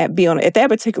had to be on, at that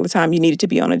particular time, you needed to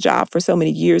be on a job for so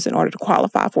many years in order to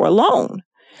qualify for a loan.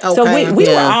 Okay. So we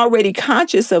were already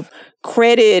conscious of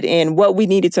credit and what we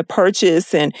needed to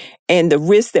purchase and the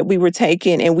risks that we were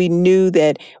taking. And we knew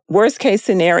that worst case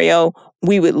scenario,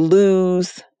 we would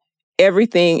lose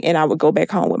everything and I would go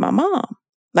back home with my mom.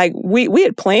 Like we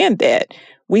had planned that.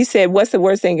 We said, what's the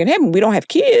worst thing that can happen? We don't have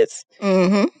kids.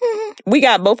 Mm-hmm. We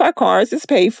got both our cars, it's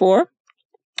paid for.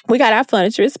 We got our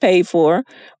furniture, it's paid for.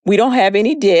 We don't have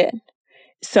any debt.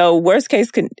 So worst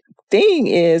case thing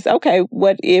is, okay,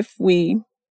 what if we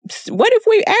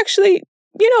actually,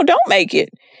 don't make it?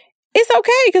 It's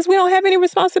okay because we don't have any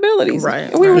responsibilities.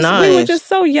 Right. We were just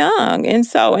so young and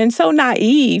so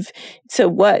naive to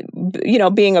what,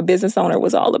 being a business owner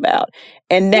was all about.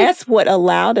 And that's what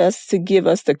allowed us to give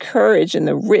us the courage and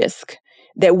the risk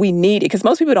that we needed. Because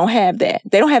most people don't have that.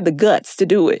 They don't have the guts to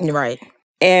do it. Right.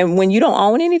 And when you don't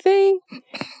own anything,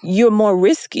 you're more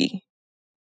risky.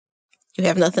 You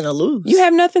have nothing to lose. You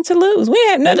have nothing to lose. We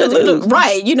had nothing to lose.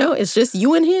 Right. It's just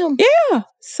you and him. Yeah.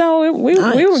 So we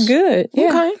were good.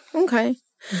 Yeah. Okay.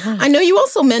 I know you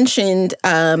also mentioned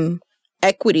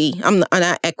equity.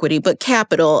 Not equity, but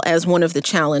capital as one of the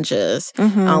challenges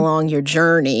along your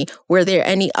journey. Were there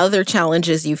any other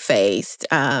challenges you faced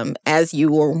as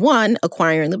you were, one,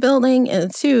 acquiring the building,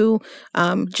 and two,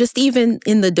 just even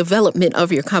in the development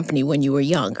of your company when you were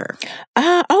younger?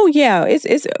 Oh yeah,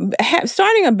 it's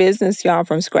starting a business, y'all,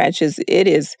 from scratch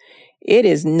it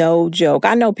is no joke.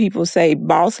 I know people say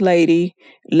boss lady,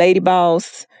 lady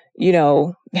boss,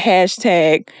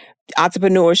 hashtag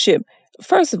entrepreneurship.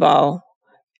 First of all,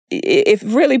 if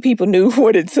really people knew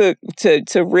what it took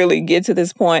to really get to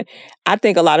this point, I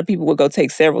think a lot of people would go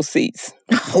take several seats.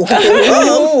 Let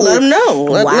them know.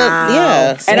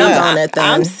 Wow. And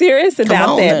I'm serious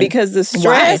about that because the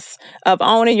stress of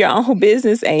owning your own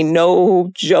business ain't no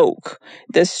joke.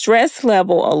 The stress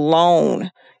level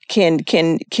alone can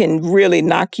really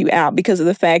knock you out because of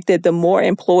the fact that the more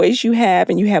employees you have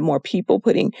and you have more people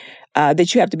putting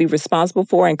that you have to be responsible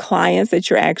for and clients that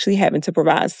you're actually having to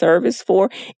provide service for,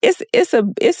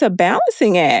 it's a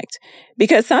balancing act.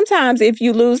 Because sometimes if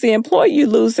you lose the employee, you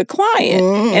lose the client.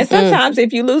 And sometimes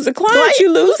if you lose the client, you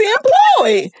lose the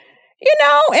employee.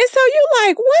 And so you're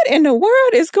like, what in the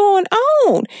world is going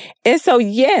on? And so,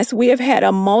 yes, we have had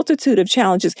a multitude of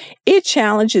challenges. It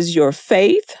challenges your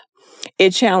faith.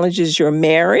 It challenges your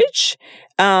marriage,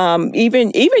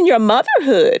 even your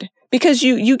motherhood, because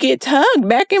you get tugged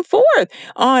back and forth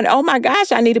on, oh my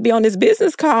gosh, I need to be on this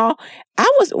business call.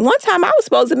 One time I was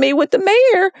supposed to meet with the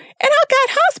mayor and I got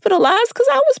hospitalized because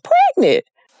I was pregnant.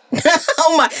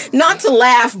 Oh my! Not to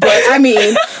laugh, but I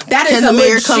mean that is Can the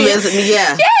mayor come visit me?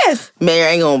 Yeah. Yes. Mayor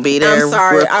ain't gonna be there. I'm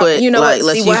sorry. Real quick.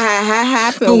 What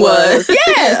happened was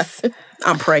yes.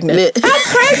 I'm pregnant.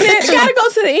 Gotta go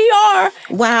to the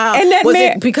ER. Wow. And that was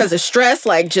it because of stress?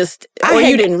 You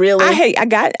didn't really? I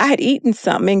had eaten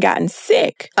something and gotten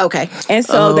sick. Okay. And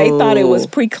so they thought it was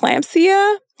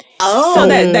preeclampsia. Oh. So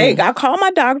I called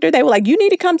my doctor. They were like, "You need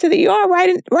to come to the ER right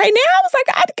now." I was like,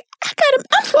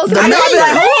 I'm supposed to.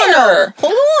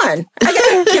 Hold on.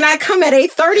 Can I come at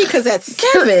 8:30? Because at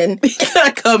 7. Can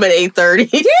I come at 8:30?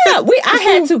 Yeah, I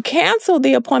had to cancel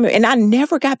the appointment, and I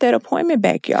never got that appointment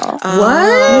back, y'all. What?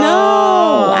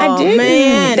 No, I didn't.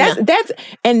 Man.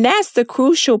 That's the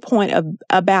crucial point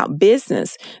about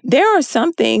business. There are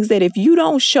some things that if you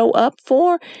don't show up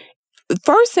for,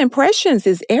 first impressions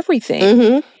is everything.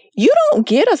 Mm-hmm. You don't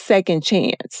get a second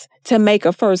chance to make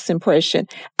a first impression.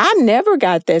 I never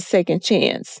got that second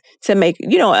chance to make,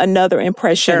 another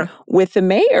impression with the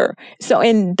mayor. So,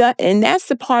 and that's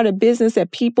the part of business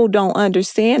that people don't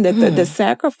understand, that the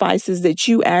sacrifices that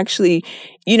you actually,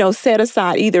 set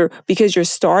aside, either because you're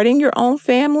starting your own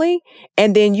family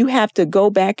and then you have to go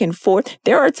back and forth.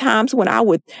 There are times when I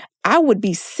would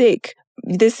be sick.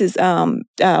 This is,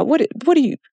 what do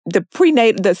you, the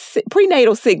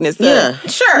prenatal sickness.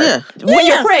 Sure. Yeah. When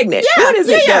you're pregnant. Yeah. What is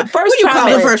it? Yeah. The first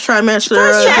trimester. The first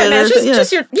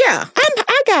trimester.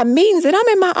 I got meetings and I'm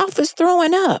in my office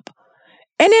throwing up.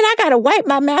 And then I got to wipe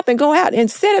my mouth and go out and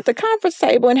sit at the conference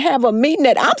table and have a meeting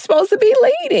that I'm supposed to be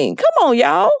leading. Come on,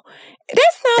 y'all.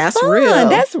 That's fun. Real.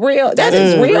 That's real. That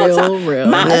is real time. Real.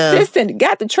 My assistant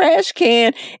got the trash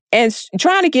can and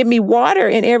trying to give me water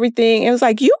and everything. It was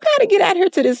like, you got to get out here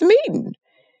to this meeting.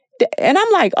 And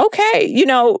I'm like, okay,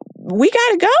 we got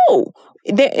to go.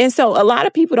 And so a lot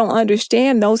of people don't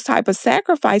understand those type of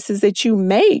sacrifices that you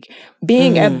make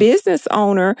being a business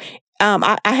owner.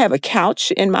 I have a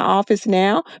couch in my office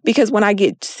now because when I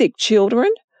get sick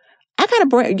children, I got to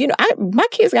bring, my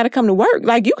kids got to come to work.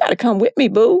 Like, you got to come with me,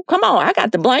 boo. Come on. I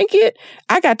got the blanket.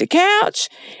 I got the couch.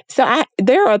 So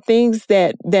there are things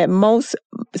that most,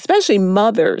 especially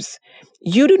mothers,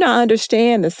 you do not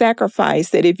understand the sacrifice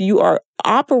that if you are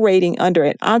operating under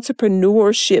an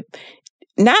entrepreneurship,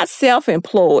 not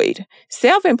self-employed.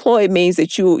 Self-employed means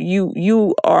that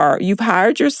you've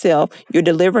hired yourself, you're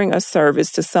delivering a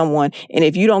service to someone, and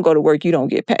if you don't go to work, you don't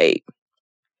get paid.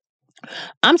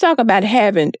 I'm talking about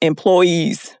having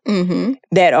employees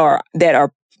that are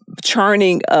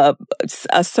churning a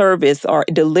service or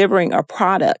delivering a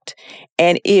product.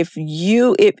 And if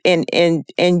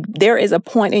there is a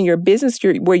point in your business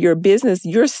where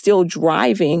you're still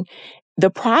driving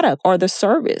the product or the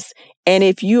service. And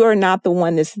if you are not the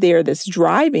one that's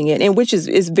driving it, and which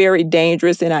is very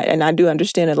dangerous, and I do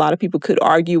understand a lot of people could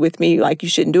argue with me like you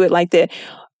shouldn't do it like that.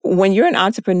 When you're an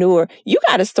entrepreneur, you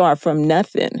got to start from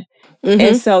nothing.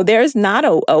 And so there's not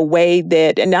a way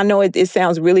that, and I know it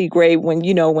sounds really great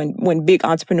when big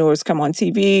entrepreneurs come on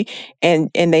TV and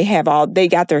they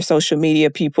got their social media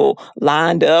people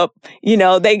lined up,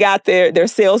 they got their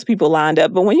salespeople lined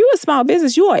up. But when you're a small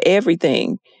business, you are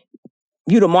everything.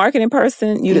 You the marketing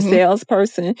person, you the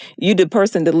salesperson, you the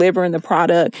person delivering the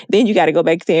product. Then you got to go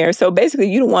back there. So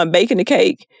basically, you the one baking the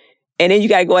cake, and then you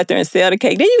got to go out there and sell the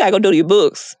cake. Then you got to go do your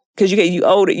books because you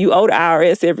owe the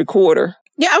IRS every quarter.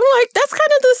 Yeah, I'm like, that's kind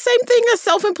of the same thing as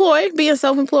being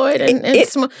self-employed. It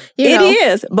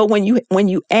is. But when you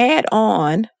add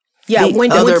on,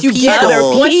 once you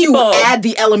add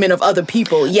the element of other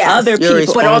people, other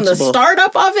people. But on the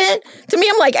startup of it, to me,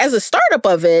 I'm like, as a startup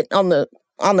of it on the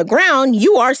ground,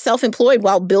 you are self-employed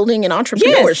while building an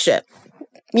entrepreneurship. Yes.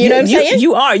 You know what I'm saying?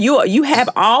 You have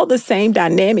all the same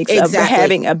dynamics of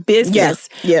having a business.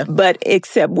 Yeah. But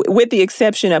except with the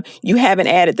exception of you haven't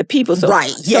added the people. So,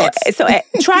 right. Yes. So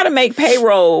try to make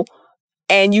payroll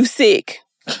and you sick.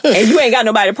 And you ain't got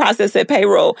nobody to process that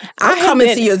payroll. I'm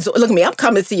coming to your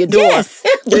door. Yes.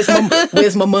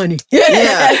 Where's my money?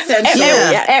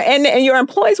 And your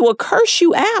employees will curse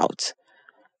you out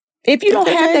if you don't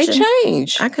have that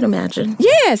change. I could imagine.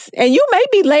 Yes. And you may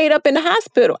be laid up in the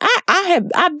hospital.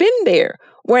 I've been there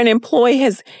where an employee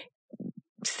has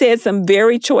said some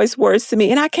very choice words to me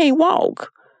and I can't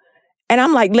walk. And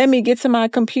I'm like, let me get to my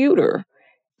computer.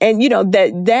 And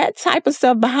that type of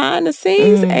stuff behind the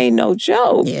scenes ain't no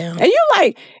joke. Yeah. And you're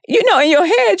like, in your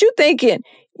head, you're thinking,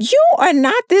 you are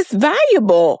not this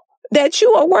valuable that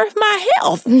you are worth my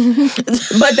health.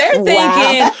 But they're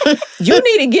thinking, you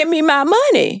need to give me my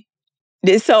money.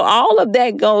 So all of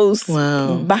that goes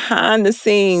behind the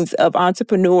scenes of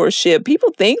entrepreneurship.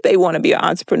 People think they want to be an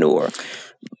entrepreneur,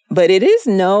 but it is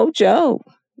no joke.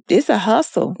 It's a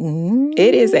hustle.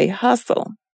 It is a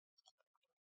hustle.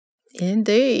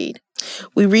 Indeed.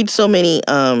 We read so many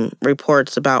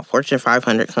reports about Fortune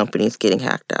 500 companies getting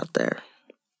hacked out there.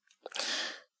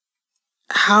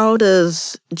 How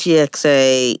does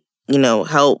GXA,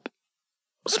 help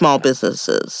small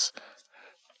businesses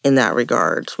in that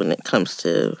regards when it comes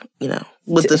to,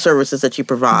 with the services that you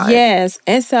provide? Yes.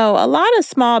 And so a lot of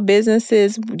small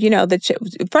businesses,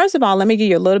 first of all, let me give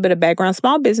you a little bit of background.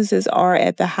 Small businesses are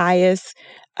at the highest,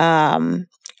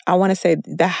 I want to say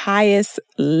the highest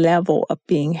level of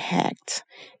being hacked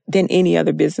than any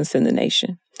other business in the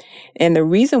nation. And the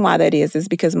reason why that is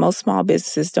because most small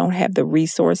businesses don't have the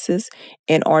resources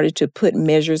in order to put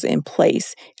measures in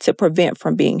place to prevent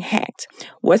from being hacked.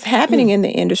 What's happening in the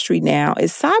industry now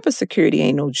is cybersecurity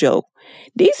ain't no joke.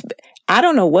 I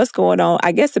don't know what's going on.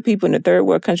 I guess the people in the third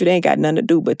world country, they ain't got nothing to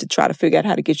do but to try to figure out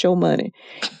how to get your money.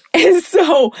 And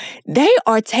so they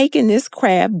are taking this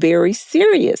craft very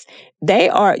serious. They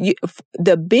are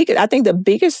I think the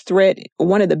biggest threat,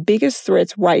 one of the biggest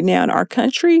threats right now in our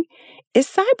country is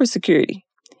cybersecurity.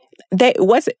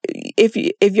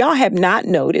 If y'all have not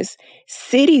noticed,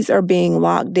 cities are being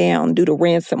locked down due to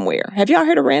ransomware. Have y'all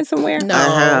heard of ransomware?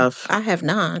 No, I have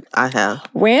not. I have.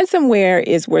 Ransomware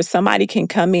is where somebody can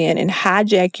come in and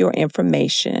hijack your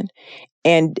information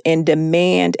and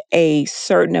demand a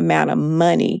certain amount of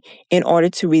money in order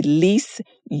to release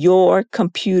your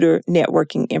computer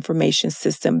networking information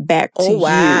system back to you. Oh,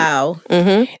 wow.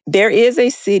 Mm-hmm. There is a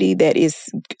city that is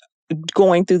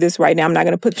going through this right now. I'm not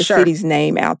going to put the city's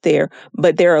name out there,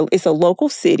 but it's a local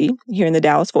city here in the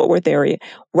Dallas-Fort Worth area.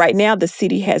 Right now, the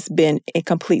city has been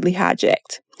completely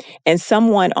hijacked. And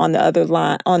someone on the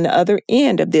other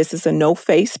end of this is a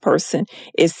no-face person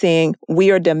is saying, we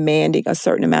are demanding a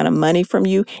certain amount of money from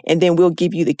you, and then we'll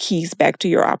give you the keys back to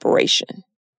your operation.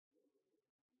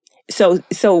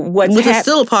 So what's Which is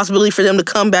still a possibility for them to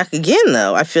come back again,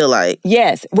 though, I feel like.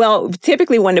 Yes. Well,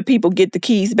 typically when the people get the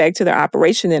keys back to their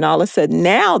operation, then all of a sudden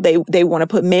now they want to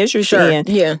put measures in.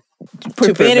 Yeah.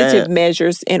 Preventative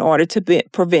measures in order to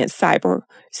prevent cyber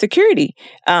security,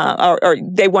 or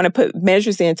they want to put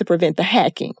measures in to prevent the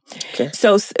hacking. Okay.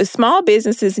 So small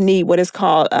businesses need what is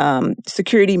called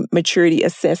security maturity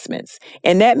assessments.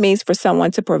 And that means for someone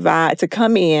to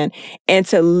come in and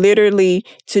to literally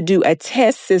to do a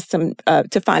test system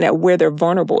to find out where they're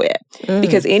vulnerable at.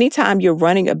 Because anytime you're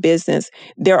running a business,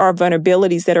 there are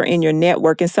vulnerabilities that are in your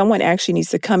network, and someone actually needs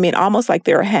to come in almost like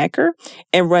they're a hacker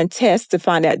and run tests to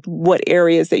find out what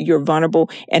areas that you're vulnerable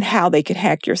and how they could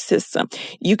hack your system.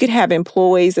 You could have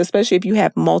employees, especially if you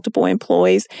have multiple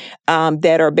employees,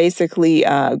 that are basically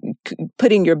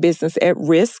putting your business at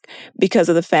risk because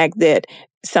of the fact that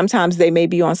sometimes they may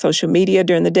be on social media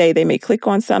during the day. They may click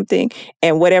on something,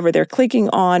 and whatever they're clicking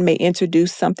on may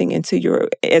introduce something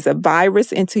as a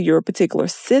virus into your particular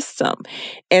system.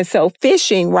 And so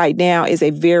phishing right now is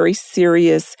a very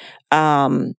serious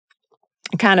kind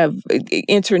of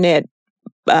internet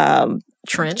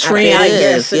trend, I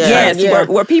guess. Yes,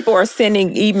 where people are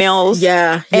sending emails.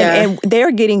 And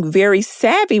they're getting very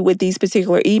savvy with these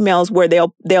particular emails where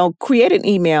they'll create an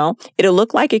email. It'll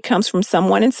look like it comes from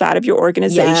someone inside of your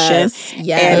organization.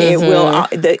 And it will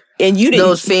and you didn't,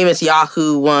 those famous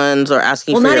Yahoo ones are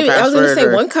asking for your password. I was going to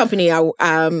say one company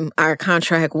I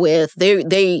contract with,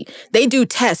 they do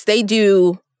tests. They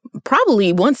do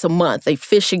probably once a month a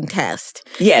phishing test.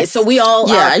 Yes. So we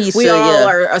all are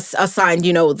assigned,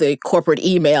 the corporate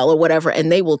email or whatever,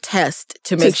 and they will test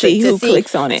to make sure who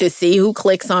clicks on it. To see who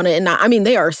clicks on it. And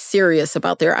they are serious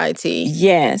about their IT.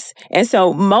 Yes. And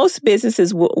so most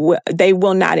businesses they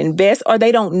will not invest, or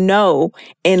they don't know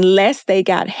unless they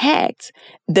got hacked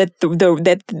that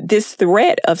this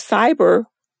threat of cyber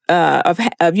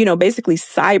basically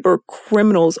cyber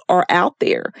criminals are out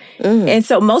there. And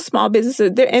so most small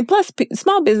businesses, and plus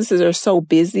small businesses are so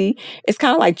busy. It's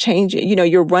kind of like changing,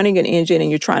 you're running an engine and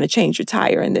you're trying to change your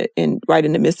tire right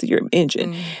in the midst of your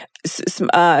engine.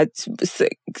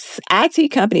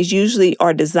 IT companies usually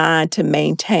are designed to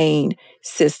maintain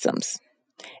systems.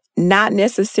 Not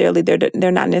necessarily,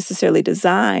 they're not necessarily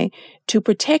designed to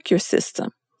protect your system.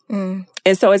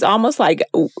 And so it's almost like,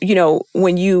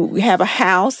 when you have a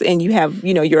house and you have,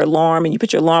 your alarm and you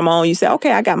put your alarm on, you say,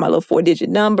 okay, I got my little 4-digit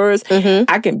numbers.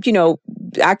 I can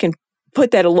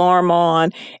put that alarm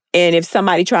on. And if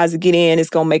somebody tries to get in, it's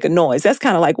going to make a noise. That's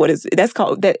kind of like that's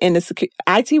called, that in the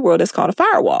IT world, that's called a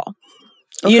firewall.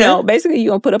 Okay. Basically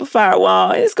you're going to put up a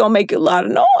firewall and it's going to make a lot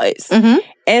of noise.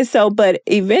 And so, but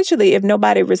eventually if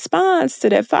nobody responds to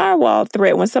that firewall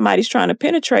threat when somebody's trying to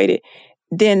penetrate it,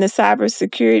 then the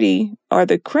cybersecurity or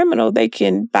the criminal, they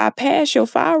can bypass your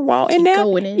firewall and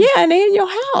they're in your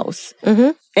house.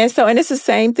 And it's the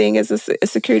same thing as a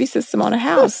security system on a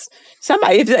house.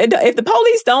 Somebody, if the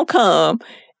police don't come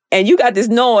and you got this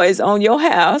noise on your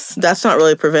house, that's not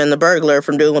really preventing the burglar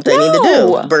from doing what they need to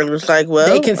do. Burglar's like, well,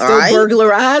 they can still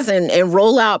burglarize and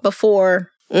roll out before.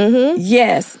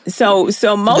 Yes. So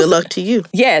most good luck to you.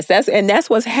 Yes, that's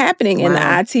what's happening in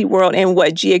the IT world. And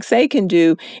what GXA can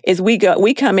do is we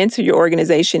come into your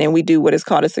organization and we do what is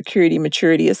called a security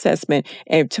maturity assessment,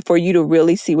 and for you to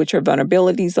really see what your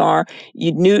vulnerabilities are.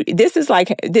 This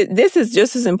is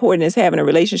just as important as having a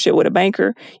relationship with a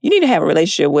banker. You need to have a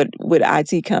relationship with an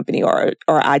IT company or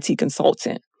IT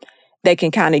consultant that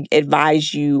can kind of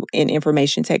advise you in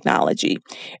information technology.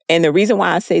 And the reason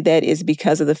why I say that is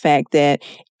because of the fact that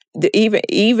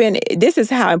even this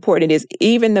is how important it is.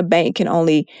 Even the bank can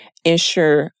only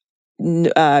insure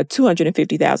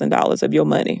 $250,000 of your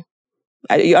money.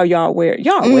 Are y'all aware?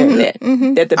 Y'all aware of that?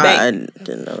 That the bank? I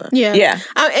didn't know that.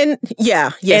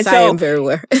 Yes, I am very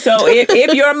aware. So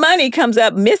if your money comes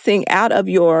up missing out of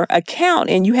your account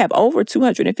and you have over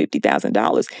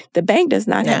 $250,000, the bank does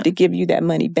not have to give you that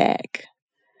money back.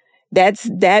 That's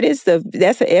a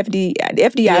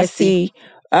FDIC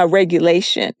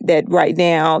regulation that right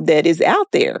now that is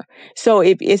out there. So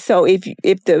if the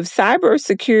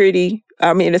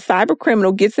cyber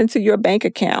criminal gets into your bank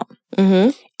account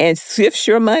and sifts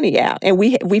your money out, and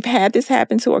we've had this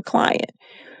happen to a client,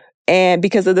 and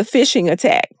because of the phishing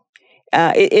attack,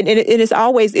 it is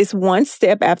always, it's one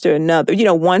step after another.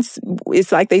 Once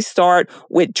it's like they start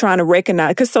with trying to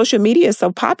recognize, because social media is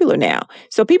so popular now.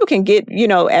 So people can get,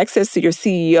 access to your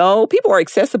CEO. People are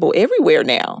accessible everywhere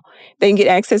now. They can get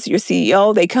access to your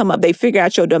CEO. They come up, they figure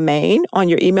out your domain on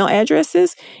your email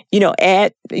addresses,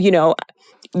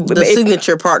 the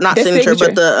signature part, not signature,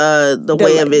 but the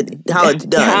way of it, how it's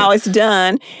done. How it's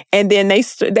done. And then they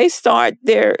start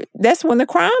that's when the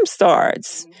crime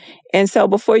starts. And so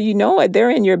before you know it, they're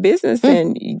in your business.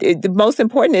 And the most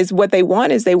important is what they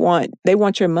want is they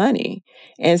want your money.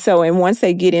 And so, and once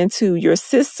they get into your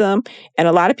system, and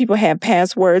a lot of people have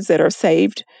passwords that are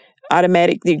saved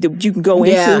automatic, you can go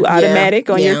into automatic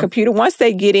on your computer. Once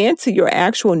they get into your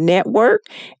actual network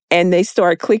and they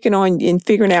start clicking on and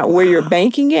figuring out where you're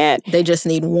banking at. They just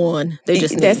need one.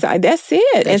 That's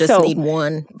it. They just need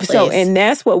one place. So, and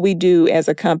that's what we do as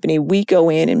a company. We go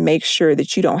in and make sure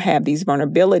that you don't have these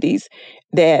vulnerabilities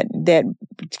that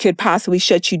could possibly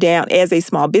shut you down as a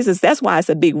small business. That's why it's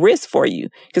a big risk for you.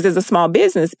 Because as a small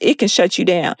business, it can shut you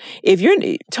down. If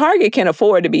Target can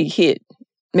afford to be hit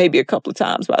maybe a couple of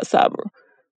times by a cyber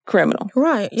criminal.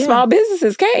 Right. Yeah. Small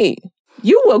businesses can't.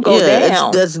 You will go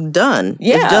down. That's done.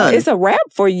 Yeah, it's a wrap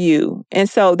for you. And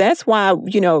so that's why,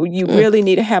 you really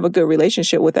need to have a good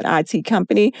relationship with an IT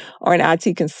company or an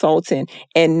IT consultant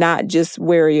and not just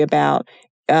worry about,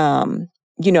 the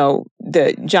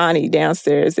Johnny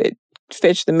downstairs that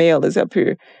fetched the mail is up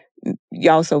here.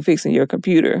 Y'all also fixing your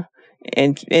computer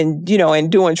and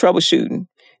doing troubleshooting.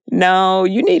 No,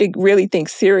 you need to really think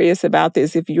serious about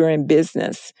this if you're in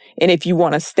business and if you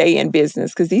want to stay in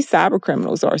business, because these cyber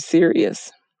criminals are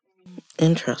serious.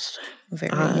 Interesting.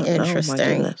 Very interesting. Oh my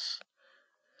goodness.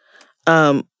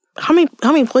 How many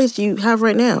employees do you have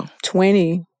right now?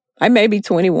 20. I may be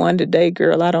 21 today,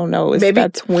 girl. I don't know. It's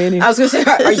about 20. I was going to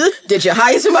say, did you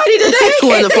hire somebody today?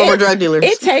 One of the former drug dealers.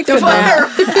 It takes about,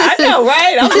 I know,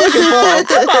 right? I'm looking for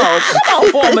them. Come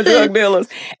on, former drug dealers.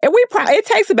 And it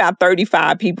takes about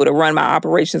 35 people to run my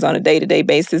operations on a day-to-day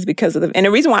basis and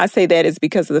the reason why I say that is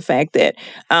because of the fact that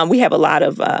we have a lot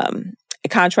of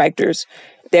contractors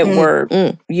that were,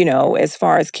 as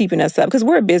far as keeping us up. Because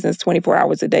we're a business 24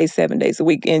 hours a day, 7 days a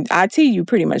week. In IT, you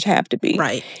pretty much have to be.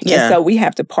 Right. Yeah. And so we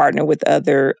have to partner with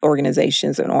other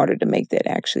organizations in order to make that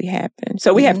actually happen.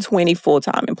 So we have 20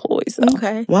 full-time employees, though.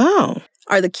 Okay. Wow.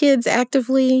 Are the kids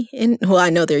actively in? Well, I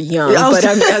know they're young, but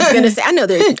I was going to say, I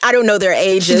don't know their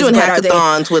ages. She's doing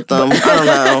hackathons with them. I don't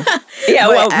know. Yeah,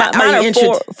 well, mine are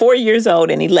 4 years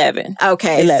old and 11.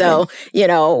 Okay. 11. So,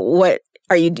 what...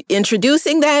 Are you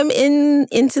introducing them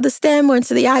into the STEM or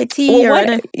into the IT?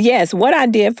 Yes. What I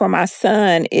did for my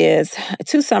son is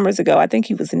 2 summers ago, I think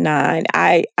he was 9,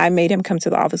 I made him come to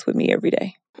the office with me every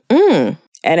day. And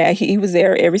he was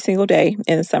there every single day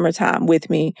in the summertime with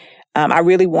me. I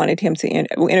really wanted him to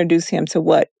introduce him to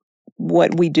what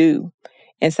we do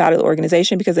inside of the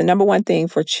organization, because the number one thing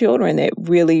for children that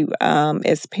really,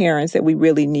 as parents, that we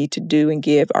really need to do and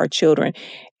give our children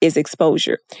is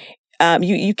exposure.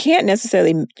 You can't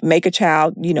necessarily make a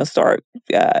child, start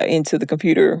into the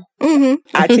computer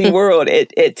IT world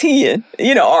at 10,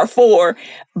 or 4,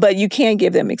 but you can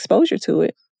give them exposure to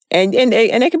it. And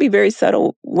they can be very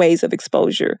subtle ways of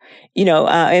exposure,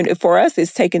 and for us,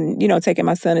 it's taking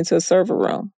my son into a server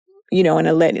room,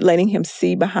 and letting him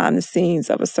see behind the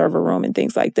scenes of a server room and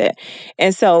things like that.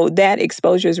 And so that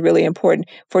exposure is really important.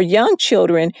 For young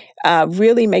children,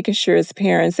 really making sure as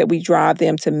parents that we drive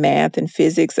them to math and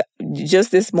physics.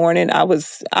 Just this morning, I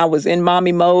was in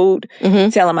mommy mode,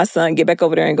 telling my son, get back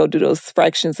over there and go do those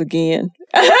fractions again.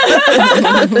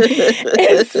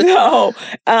 And so,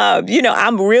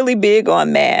 I'm really big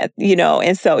on math,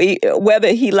 and so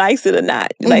whether he likes it or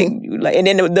not, and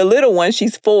then the little one,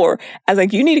 she's 4. I was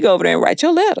like, you need to go over there and write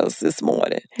your letters this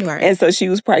morning. Right. And so she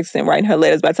was practicing writing her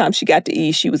letters. By the time she got to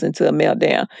E, she was into a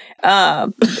meltdown.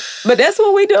 But that's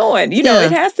what we're doing.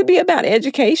 It has to be about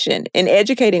education and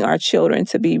educating our children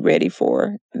to be ready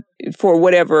for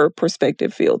whatever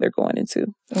prospective field they're going into.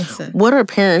 What are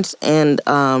parents and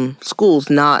schools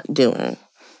not doing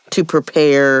to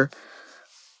prepare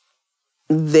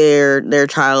their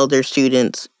child, their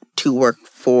students to work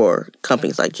for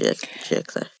companies like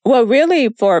GXA? Well, really,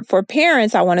 for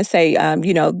parents, I want to say,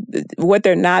 what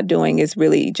they're not doing is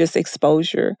really just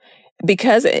exposure.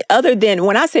 Because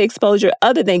when I say exposure,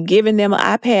 other than giving them an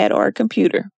iPad or a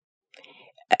computer,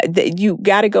 you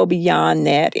got to go beyond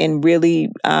that and really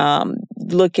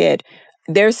look at,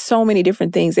 there's so many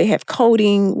different things. They have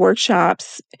coding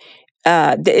workshops,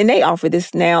 and they offer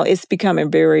this now. It's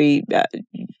becoming very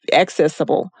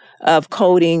accessible, of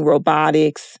coding,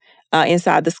 robotics,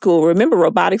 inside the school. Remember,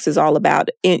 robotics is all about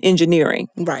engineering.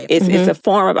 Right. It's a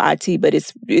form of IT, but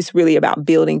it's really about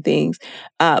building things.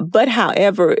 But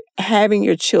however, having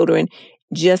your children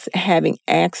just having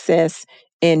access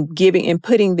and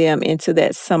putting them into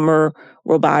that summer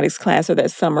robotics class or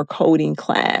that summer coding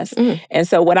class. And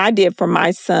so what I did for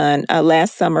my son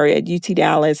last summer at UT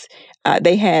Dallas,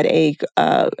 they had a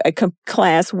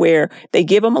class where they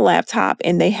give them a laptop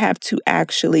and they have to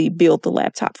actually build the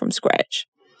laptop from scratch.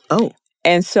 Oh.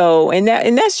 And so, and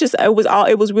that's just, it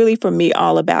was really for me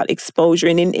all about exposure.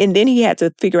 And then he had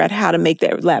to figure out how to make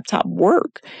that laptop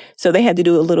work. So they had to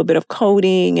do a little bit of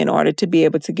coding in order to be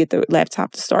able to get the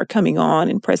laptop to start coming on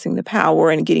and pressing the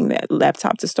power and getting that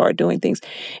laptop to start doing things.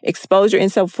 Exposure.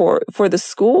 And so for the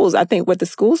schools, I think what the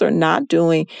schools are not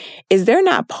doing is they're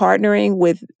not partnering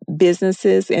with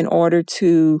businesses in order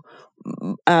to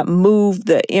move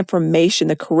the information,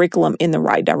 the curriculum in the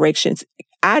right directions.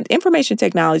 Information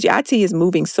technology, IT is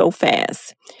moving so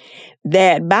fast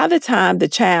that by the time the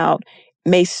child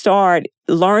may start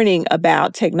learning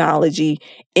about technology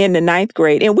in the 9th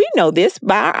grade, and we know this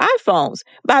by our iPhones,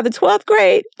 by the 12th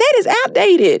grade, that is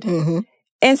outdated. Mm-hmm.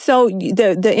 And so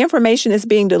the information that's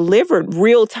being delivered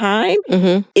real time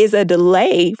Mm-hmm. is a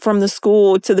delay from the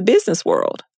school to the business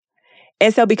world.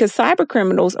 And so because cyber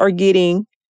criminals are getting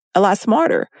a lot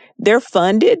smarter, they're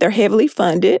heavily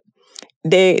funded.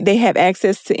 They have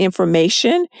access to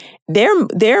information.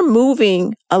 They're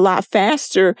moving a lot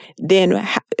faster than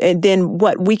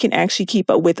what we can actually keep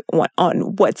up with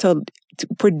on what to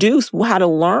produce, how to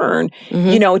learn,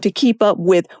 Mm-hmm. To keep up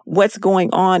with what's going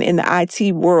on in the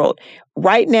IT world.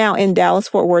 Right now in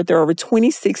Dallas-Fort Worth, there are over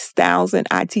 26,000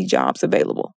 IT jobs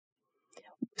available.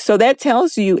 So that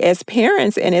tells you as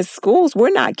parents and as schools, we're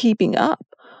not keeping up.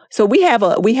 So we have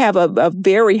a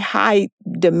very high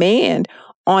demand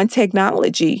on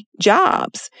technology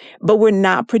jobs, but we're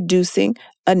not producing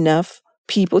enough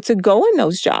people to go in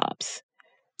those jobs.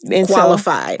 And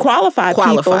Qualified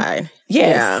people,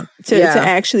 yes, to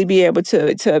actually be able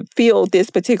to fill this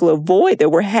particular void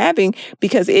that we're having.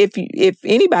 Because if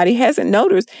anybody hasn't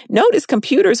noticed,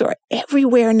 computers are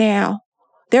everywhere now.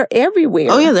 They're everywhere.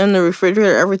 Oh, yeah, they're in the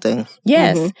refrigerator, everything.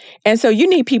 Yes. Mm-hmm. And so you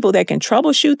need people that can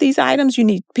troubleshoot these items. You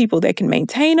need people that can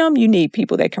maintain them. You need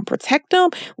people that can protect them.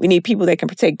 We need people that can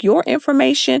protect your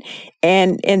information.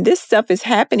 And this stuff is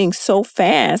happening so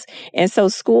fast. And so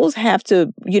schools have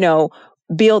to,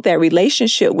 build that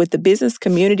relationship with the business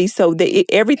community so that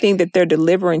everything that they're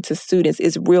delivering to students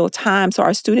is real time, so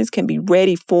our students can be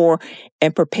ready for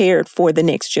and prepared for the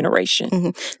next generation. Mm-hmm.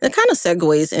 That kind of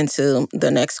segues into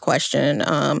the next question.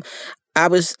 I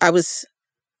was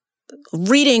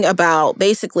reading about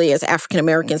basically as African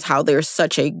Americans how there's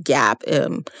such a gap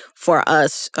for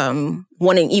us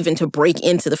wanting even to break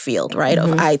into the field, right,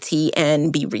 of IT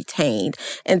and be retained.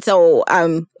 And so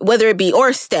whether it be,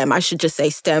 or STEM, I should just say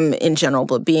STEM in general,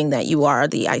 but being that you are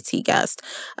the IT guest,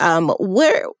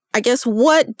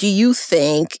 what do you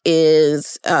think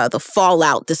is the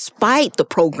fallout despite the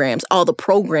programs, all the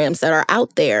programs that are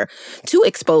out there to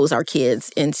expose our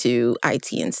kids into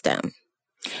IT and STEM?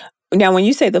 Now, when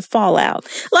you say the fallout,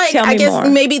 tell me more.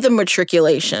 Maybe the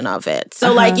matriculation of it.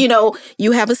 So,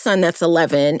 you have a son that's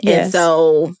 11, yes. And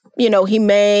so, he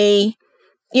may,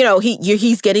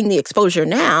 he's getting the exposure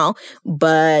now,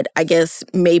 but I guess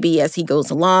maybe as he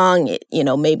goes along,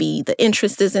 maybe the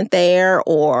interest isn't there,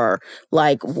 or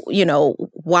why?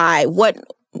 What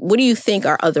do you think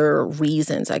are other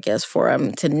reasons, I guess, for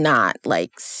him to not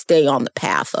stay on the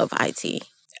path of IT?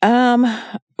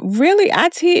 Really,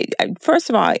 IT, first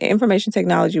of all, information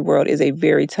technology world is a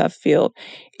very tough field.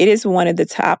 It is one of the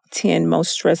top 10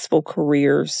 most stressful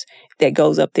careers that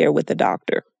goes up there with the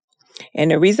doctor.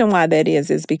 And the reason why that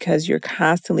is because you're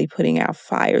constantly putting out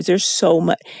fires. There's so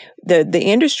much, the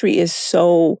industry is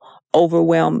so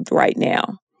overwhelmed right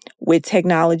now with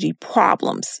technology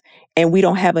problems, and we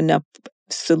don't have enough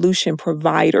solution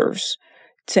providers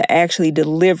to actually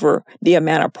deliver the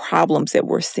amount of problems that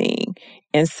we're seeing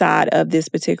inside of this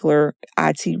particular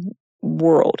IT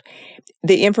world.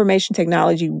 The information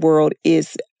technology world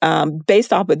is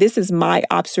based off of, this is my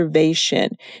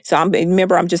observation. So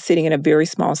I'm just sitting in a very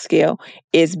small scale,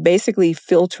 is basically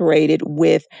filtrated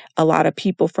with a lot of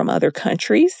people from other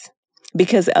countries,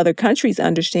 because other countries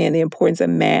understand the importance of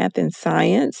math and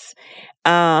science.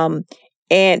 And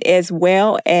as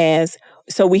well as,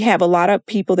 so we have a lot of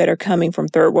people that are coming from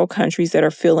third world countries that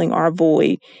are filling our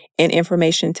void in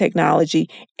information technology.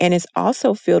 And it's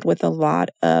also filled with a lot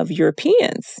of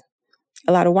Europeans,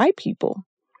 a lot of white people.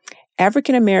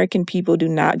 African American people do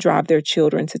not drive their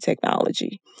children to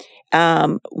technology.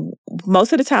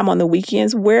 Most of the time on the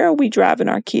weekends, where are we driving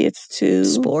our kids to?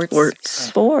 Sports.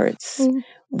 Mm-hmm.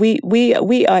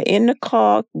 We are in the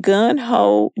car, gun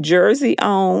ho, jersey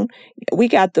on. We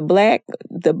got the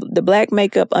black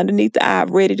makeup underneath the eye,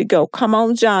 ready to go. Come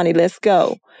on, Johnny, let's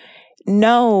go.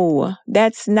 No,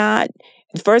 that's not.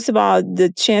 First of all, the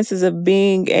chances of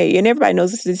being and everybody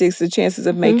knows the statistics, the chances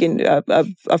of making a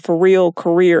for real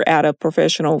career out of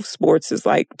professional sports is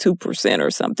like 2% or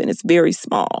something. It's very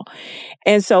small.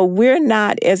 And so we're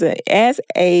not, as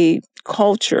a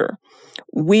culture,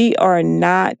 we are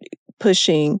not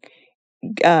pushing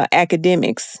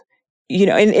academics.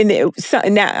 Now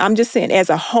I'm just saying, as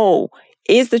a whole,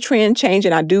 is the trend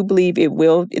changing? I do believe it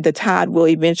will. The tide will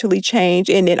eventually change.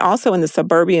 And then also in the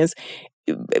suburbians,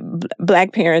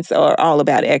 Black parents are all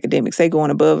about academics. They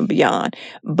going above and beyond.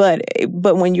 But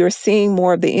when you're seeing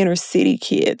more of the inner city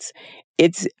kids,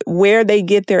 it's where they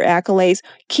get their accolades.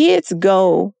 Kids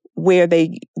go where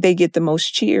they get the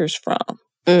most cheers from.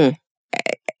 Mm.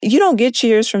 You don't get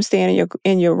cheers from standing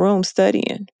in your room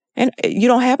studying, and you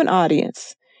don't have an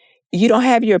audience. You don't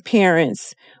have your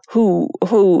parents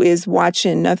who is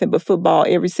watching nothing but football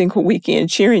every single weekend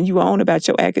cheering you on about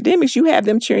your academics. You have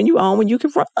them cheering you on when you can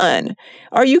run,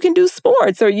 or you can do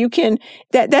sports, or you can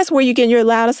that's where you get your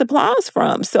loudest applause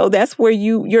from. So that's where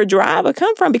your drive will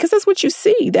come from, because that's what you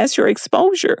see. That's your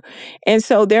exposure. And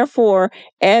so therefore,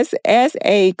 as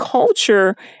a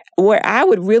culture, what I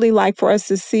would really like for us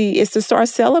to see is to start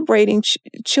celebrating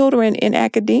children in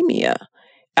academia.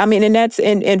 I mean, and that's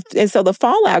and so the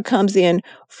fallout comes in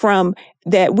from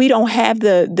that we don't have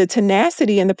the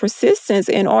tenacity and the persistence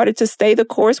in order to stay the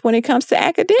course when it comes to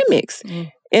academics. Mm.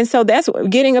 And so that's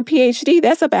getting a PhD.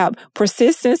 That's about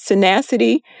persistence,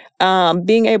 tenacity,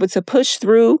 being able to push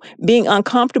through, being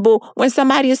uncomfortable when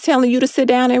somebody is telling you to sit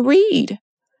down and read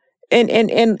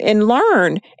and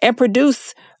learn and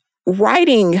produce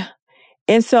writing.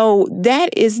 And so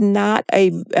that is not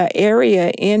a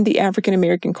area in the African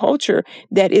American culture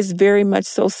that is very much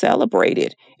so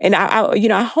celebrated. And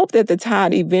I hope that the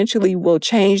tide eventually will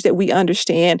change, that we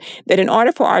understand that in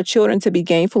order for our children to be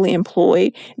gainfully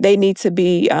employed, they need to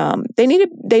be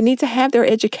they need to have their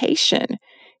education.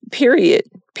 Period.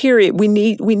 We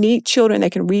need children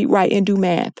that can read, write, and do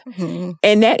math. Mm-hmm.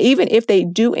 And that even if they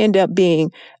do end up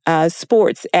being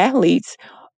sports athletes,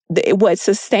 what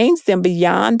sustains them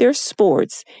beyond their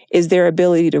sports is their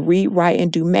ability to read, write, and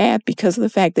do math, because of the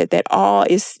fact that all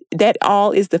is the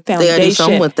foundation. They gotta do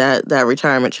something with that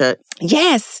retirement check.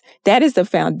 Yes, that is the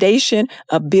foundation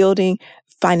of building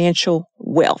financial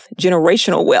wealth,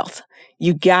 generational wealth.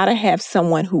 You gotta have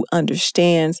someone who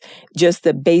understands just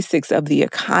the basics of the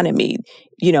economy,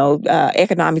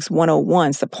 economics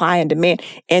 101, supply and demand.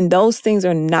 And those things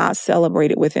are not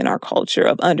celebrated within our culture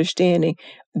of understanding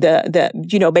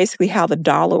basically how the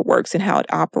dollar works and how it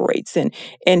operates, and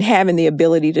having the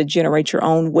ability to generate your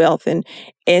own wealth. I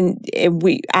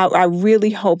really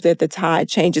hope that the tide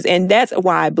changes. And that's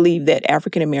why I believe that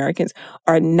African Americans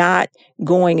are not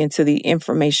going into the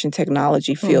information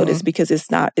technology field, is because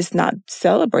it's not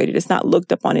celebrated. It's not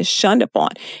looked upon. It's shunned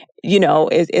upon,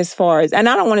 as far as, and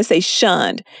I don't want to say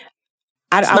shunned.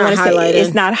 I want to say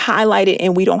it's not highlighted,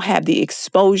 and we don't have the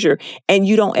exposure, and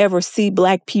you don't ever see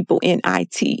Black people in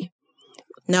IT.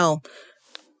 No.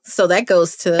 So that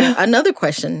goes to another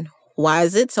question. Why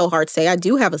is it so hard to say? I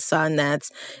do have a son that's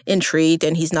intrigued,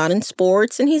 and he's not in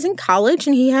sports, and he's in college,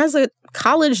 and he has a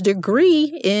college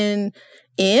degree in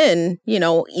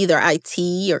either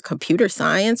IT or computer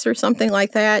science or something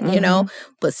like that,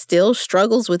 but still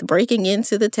struggles with breaking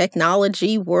into the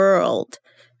technology world.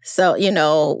 So,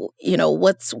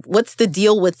 what's the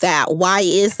deal with that? Why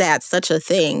is that such a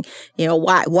thing?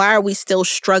 Why are we still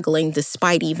struggling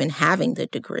despite even having the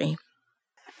degree?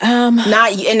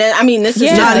 This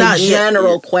is not a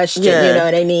general question. Yeah. You know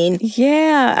what I mean?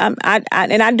 Yeah,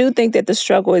 I do think that the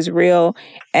struggle is real.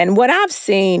 And what I've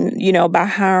seen, by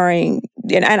hiring,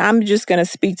 and I'm just going to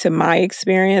speak to my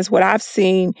experience. What I've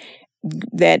seen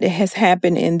that has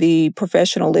happened in the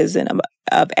professionalism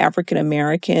of African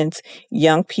Americans,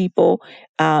 young people,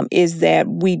 is that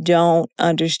we don't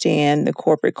understand the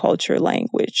corporate culture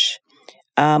language.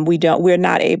 We're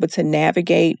not able to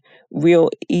navigate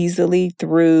real easily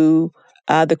through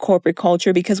the corporate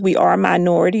culture because we are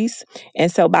minorities.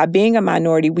 And so by being a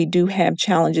minority, we do have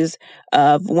challenges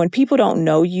of when people don't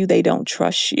know you, they don't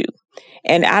trust you.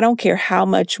 And I don't care how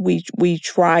much we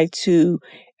try to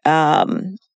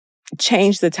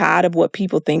change the tide of what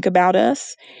people think about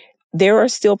us. There are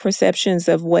still perceptions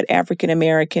of what African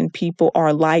American people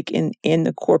are like in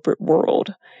the corporate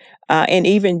world. And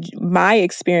even my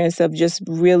experience of just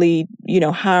really,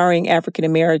 hiring African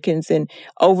Americans, and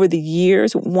over the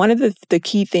years, one of the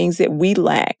key things that we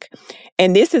lack,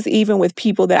 and this is even with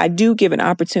people that I do give an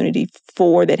opportunity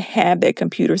for that have that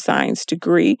computer science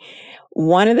degree,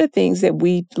 one of the things that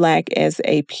we lack as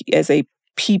a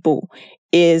people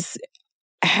is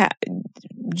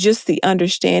just the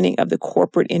understanding of the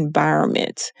corporate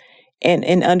environment.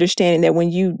 And understanding that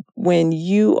when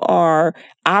you are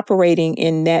operating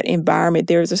in that environment,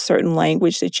 there's a certain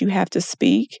language that you have to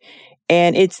speak.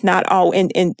 And it's not all,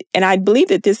 and I believe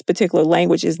that this particular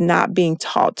language is not being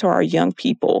taught to our young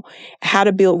people. How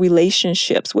to build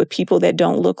relationships with people that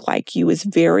don't look like you is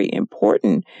very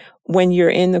important when you're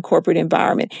in the corporate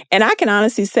environment. And I can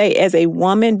honestly say, as a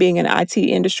woman being in the IT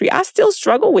industry, I still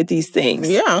struggle with these things.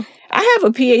 Yeah. I have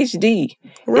a PhD.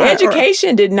 The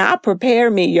education did not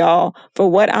prepare me, y'all, for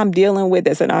what I'm dealing with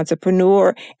as an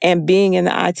entrepreneur and being in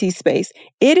the IT space.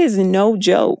 It is no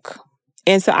joke.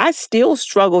 And so I still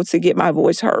struggle to get my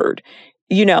voice heard,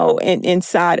 you know,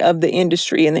 inside of the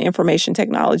industry and the information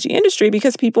technology industry,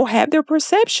 because people have their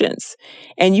perceptions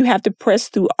and you have to press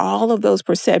through all of those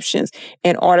perceptions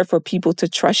in order for people to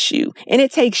trust you. And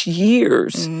it takes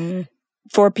years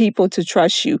for people to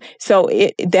trust you. So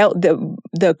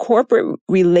the corporate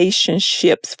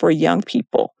relationships for young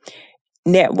people,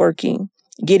 networking,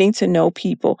 getting to know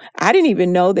people. I didn't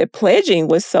even know that pledging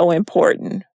was so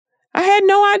important. I had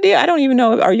no idea. I don't even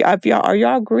know. Are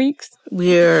y'all Greeks?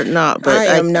 We're not, but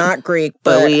I am not Greek,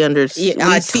 but we understand.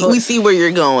 We see where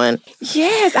you're going.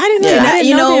 Yes, I didn't know. I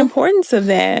didn't know the importance of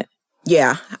that.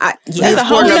 Yeah, that's a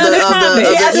whole other topic.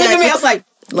 Look at me. I was like,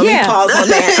 let me pause on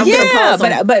that. I'm gonna pause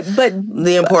on but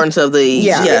the importance of the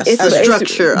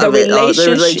structure of it,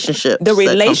 the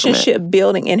relationship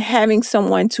building, and having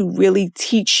someone to really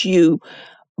teach you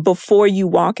before you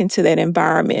walk into that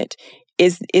environment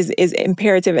is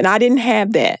imperative. And I didn't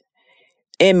have that.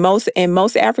 And most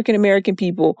African American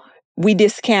people, we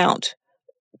discount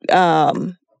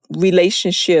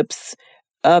relationships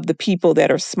of the people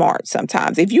that are smart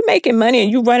sometimes. If you're making money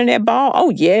and you're running that ball, oh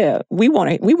yeah, we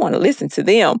want to listen to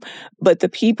them. But the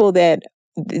people that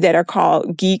are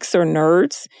called geeks or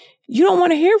nerds, you don't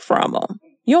want to hear from them.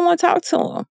 You don't want to talk to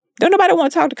them. Don't nobody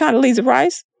want to talk to Condoleezza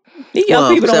Rice. These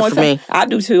young people don't want to talk. I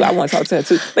do too. I want to talk to her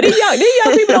too. But these young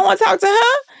people don't want to talk to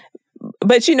her.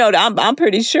 But you know, I'm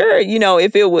pretty sure, you know,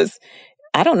 if it was,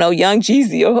 I don't know, Young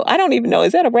Jeezy, or I don't even know,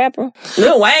 is that a rapper?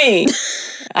 Lil Wayne.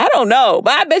 I don't know,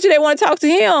 but I bet you they want to talk to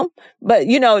him. But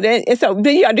you know, so do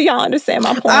y'all understand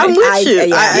my point? I'm with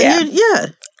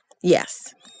you.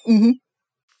 Yes. Mm-hmm.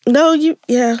 No,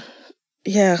 yeah.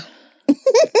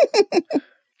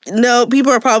 No,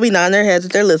 people are probably nodding their heads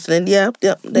if they're listening. They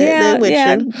with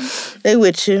you. They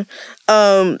with you.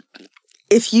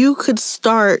 If you could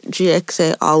start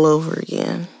GXA all over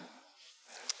again,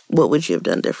 what would you have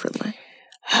done differently?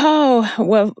 Oh,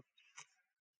 well,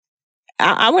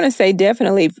 I want to say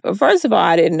definitely, first of all,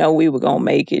 I didn't know we were going to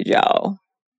make it, y'all.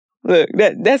 Look,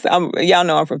 that's y'all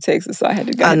know I'm from Texas, so I had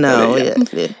to go. I know, yeah.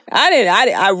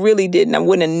 I really didn't. I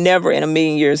wouldn't have never in a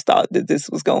million years thought that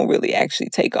this was going to really actually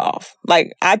take off.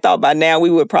 Like, I thought by now we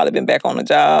would have probably been back on the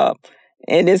job,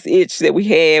 and this itch that we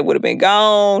had would have been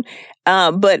gone.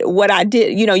 But what I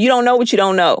did, you know, you don't know what you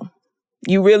don't know.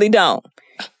 You really don't.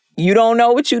 You don't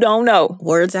know what you don't know.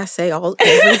 Words I say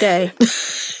every day.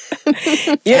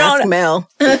 You don't know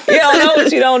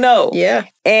what you don't know. Yeah.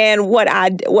 And what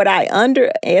I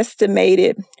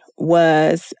underestimated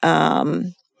was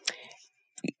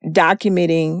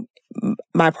documenting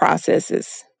my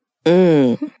processes.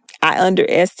 I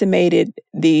underestimated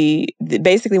the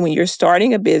basically when you're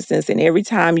starting a business and every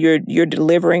time you're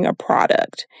delivering a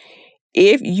product,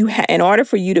 if you in order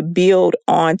for you to build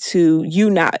onto you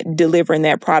not delivering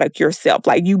that product yourself,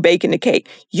 like you baking the cake,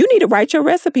 you need to write your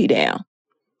recipe down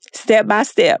step by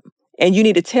step. And you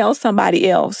need to tell somebody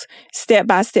else step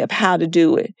by step how to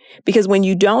do it. Because when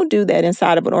you don't do that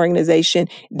inside of an organization,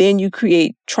 then you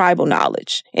create tribal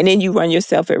knowledge. And then you run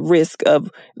yourself at risk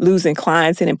of losing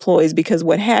clients and employees. Because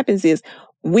what happens is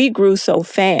we grew so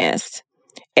fast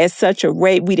at such a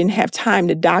rate, we didn't have time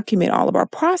to document all of our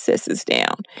processes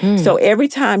down. So every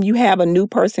time you have a new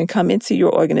person come into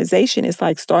your organization, it's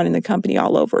like starting the company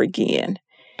all over again.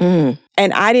 And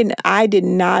I did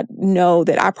not know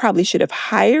that I probably should have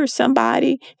hired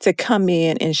somebody to come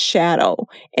in and shadow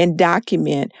and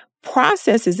document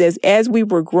processes. As we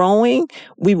were growing,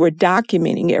 we were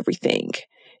documenting everything.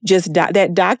 Just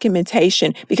that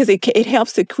documentation, because it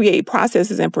helps to create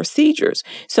processes and procedures.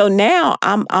 So now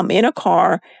I'm in a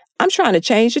car, I'm trying to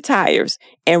change the tires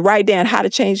and write down how to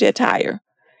change that tire.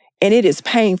 And it is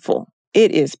painful.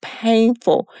 It is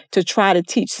painful to try to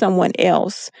teach someone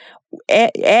else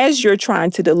as you're trying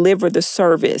to deliver the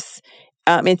service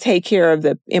and take care of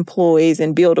the employees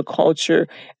and build a culture,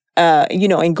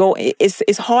 and go,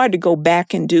 it's hard to go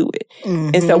back and do it.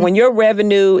 And so when your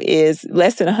revenue is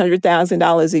less than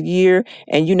 $100,000 a year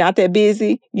and you're not that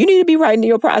busy, you need to be writing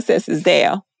your processes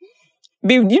down.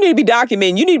 You need to be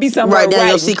documenting. You need to be somewhere write down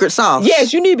your secret sauce.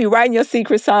 Yes, you need to be writing your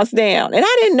secret sauce down. And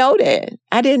I didn't know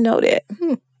that.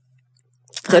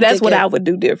 So that's what I would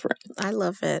do different. I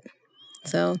love it.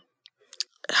 So...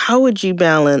 how would you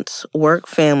balance work,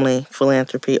 family,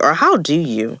 philanthropy, or how do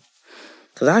you?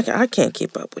 Because I can't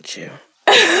keep up with you.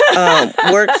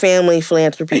 Work, family,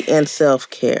 philanthropy, and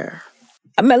self-care.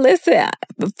 Melissa,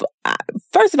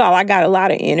 first of all, I got a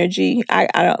lot of energy. I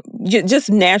don't just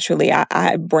naturally.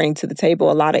 I bring to the table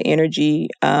a lot of energy.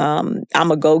 I'm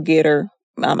a go-getter.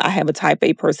 I have a type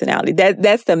A personality.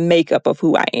 That's the makeup of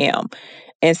who I am,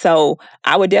 and so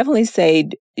I would definitely say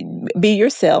be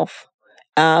yourself.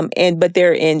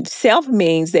 But self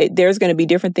means that there's going to be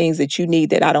different things that you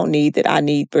need that I don't need that I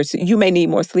need. You may need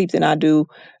more sleep than I do.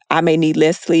 I may need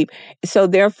less sleep. So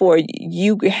therefore,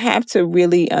 you have to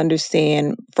really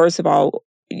understand, first of all,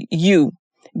 you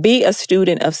be a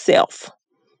student of self.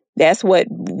 That's what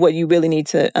you really need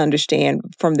to understand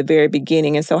from the very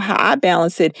beginning. And so how I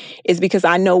balance it is because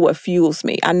I know what fuels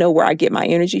me. I know where I get my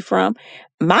energy from.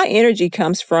 My energy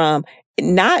comes from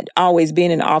not always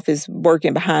being in the office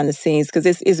working behind the scenes, because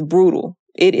it's brutal.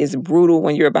 It is brutal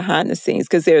when you're behind the scenes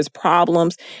because there's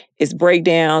problems, it's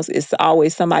breakdowns, it's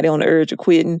always somebody on the edge of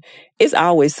quitting. It's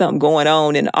always something going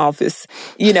on in the office,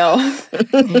 you know.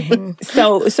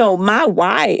 So my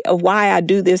why of why I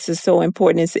do this is so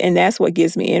important, and that's what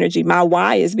gives me energy. My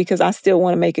why is because I still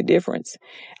want to make a difference.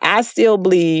 I still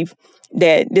believe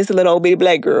that this little old bitty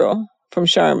black girl from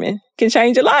Sherman can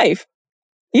change your life.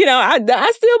 You know, I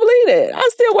still believe that. I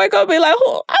still wake up and be like,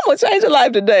 oh, I'm going to change your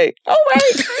life today. Oh,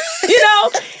 wait. You know?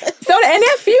 And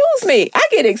that fuels me. I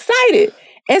get excited.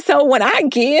 And so when I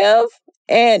give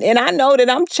and I know that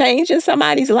I'm changing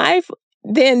somebody's life,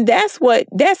 then that's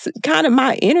kind of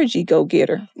my energy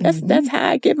go-getter. That's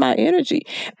how I get my energy.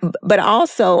 But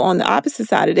also on the opposite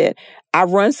side of that, I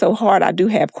run so hard, I do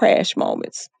have crash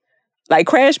moments. Like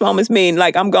crash moments mean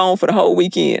like I'm gone for the whole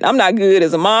weekend. I'm not good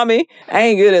as a mommy. I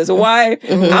ain't good as a wife.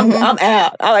 I'm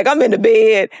out. I'm in the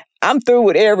bed. I'm through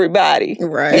with everybody.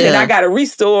 Right. And then I got to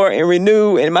restore and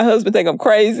renew. And my husband think I'm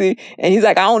crazy. And he's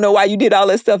like, I don't know why you did all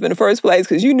that stuff in the first place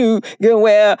because you knew good and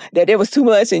well that there was too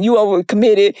much and you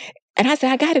overcommitted. And I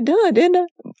said, I got it done, didn't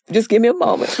I? Just give me a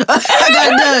moment. I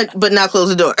got it done, but now close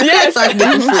the door. Yes. So I can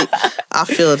get to sleep. I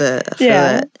feel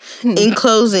that. In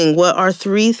closing, what are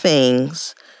 3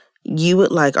 things you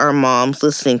would like our moms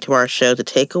listening to our show to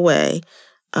take away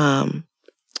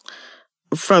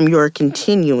from your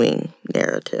continuing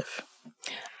narrative?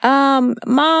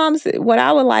 Moms, what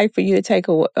I would like for you to take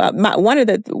away, one of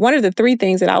the 3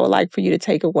 things that I would like for you to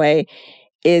take away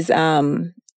is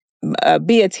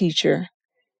be a teacher.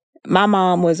 My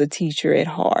mom was a teacher at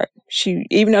heart.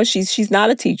 Even though she's not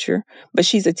a teacher, but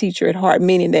she's a teacher at heart,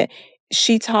 meaning that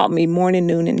she taught me morning,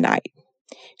 noon, and night.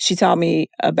 She taught me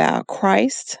about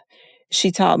Christ. She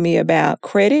taught me about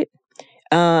credit.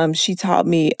 She taught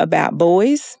me about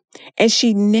boys. And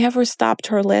she never stopped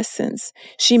her lessons.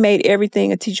 She made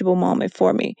everything a teachable moment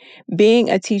for me. Being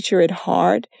a teacher at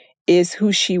heart is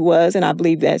who she was, and I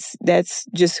believe that's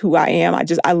just who I am.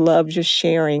 I love just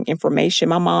sharing information.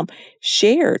 My mom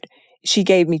shared. She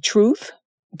gave me truth.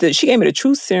 She gave me the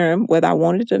truth serum, whether I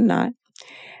wanted it or not.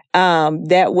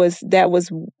 That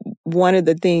was one of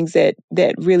the things that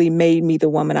really made me the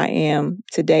woman I am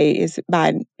today, is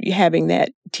by having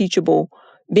that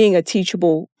being a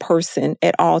teachable person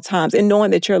at all times, and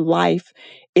knowing that your life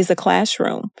is a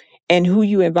classroom, and who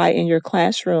you invite in your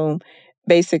classroom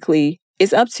basically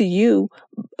is up to you.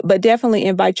 But definitely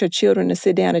invite your children to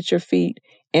sit down at your feet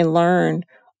and learn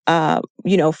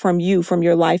from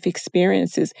your life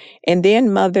experiences. And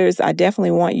then mothers, I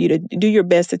definitely want you to do your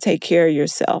best to take care of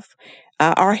yourself.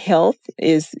 Our health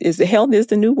is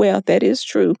the new wealth. That is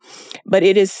true. But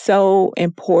it is so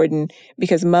important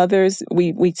because mothers,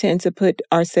 we tend to put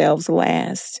ourselves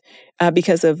last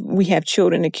because we have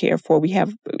children to care for. We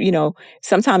have,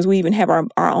 sometimes we even have our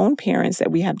own parents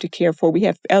that we have to care for. We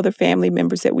have other family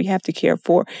members that we have to care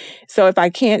for. So if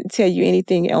I can't tell you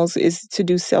anything else, is to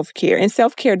do self-care. And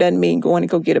self-care doesn't mean going to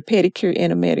go get a pedicure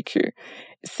and a manicure.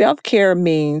 Self-care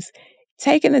means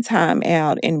taking the time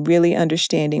out and really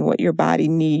understanding what your body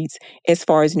needs as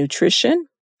far as nutrition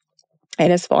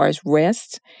and as far as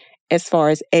rest, as far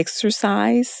as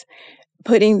exercise,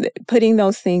 putting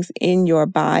those things in your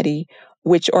body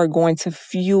which are going to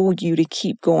fuel you to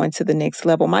keep going to the next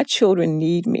level. My children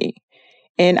need me.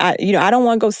 And I don't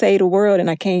want to go save the world and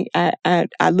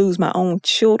I lose my own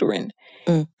children.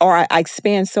 Or I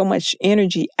expend so much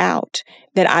energy out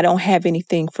that I don't have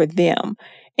anything for them.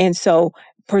 And so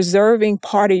preserving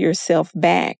part of yourself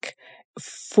back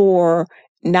for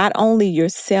not only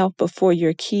yourself, but for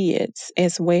your kids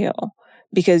as well.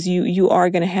 because you are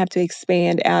going to have to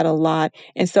expand out a lot.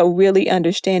 And so really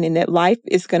understanding that life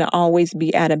is going to always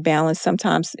be out of balance.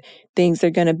 Sometimes things are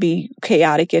going to be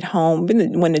chaotic at home.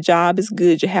 When the job is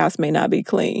good, your house may not be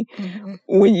clean. Mm-hmm.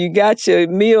 When you got your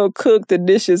meal cooked, the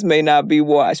dishes may not be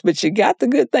washed, but you got the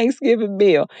good Thanksgiving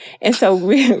meal. And so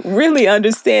really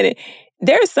understanding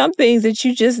there are some things that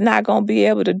you're just not going to be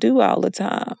able to do all the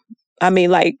time. I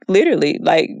mean, like literally,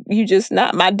 like you just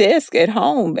not. My desk at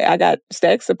home, I got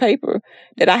stacks of paper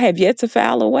that I have yet to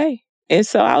file away. And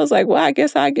so I was like, well, I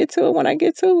guess I'll get to it when I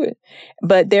get to it.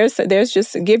 But there's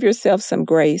just give yourself some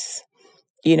grace,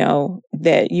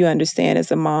 that you understand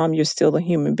as a mom, you're still a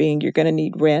human being. You're going to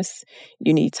need rest.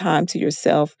 You need time to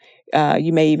yourself.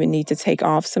 You may even need to take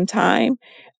off some time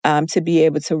to be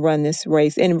able to run this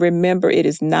race. And remember, it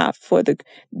is not for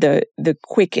the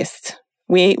quickest.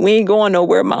 We ain't going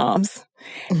nowhere, moms.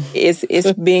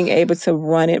 It's being able to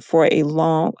run it for a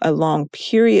long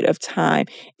period of time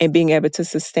and being able to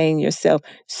sustain yourself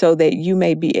so that you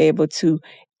may be able to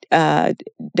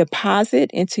deposit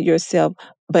into yourself,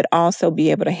 but also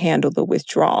be able to handle the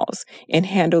withdrawals and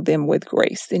handle them with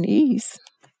grace and ease.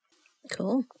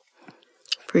 Cool.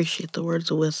 Appreciate the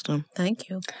words of wisdom. Thank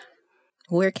you.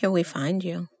 Where can we find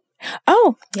you?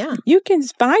 Oh, yeah. You can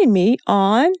find me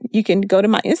you can go to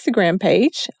my Instagram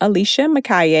page, Alicia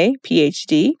Makaye,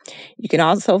 PhD. You can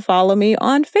also follow me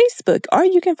on Facebook, or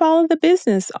you can follow the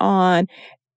business on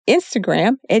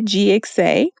Instagram at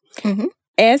GXA,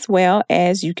 as well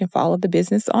as you can follow the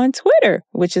business on Twitter,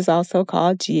 which is also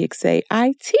called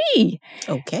GXAIT.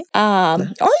 Okay. Or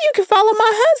you can follow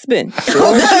my husband. You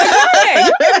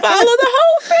can follow the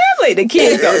whole family. The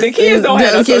kids don't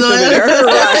have no social media.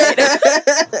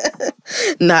 Right.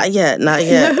 Not yet.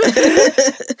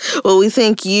 Well, we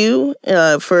thank you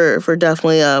for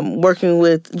definitely working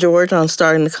with George on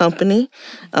starting the company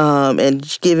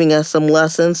and giving us some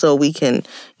lessons so we can,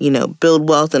 build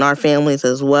wealth in our families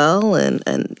as well, and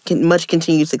much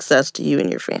continued success to you and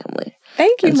your family.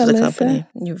 Thank you, and to Melissa. the company.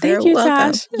 You're very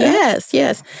welcome. Tosh.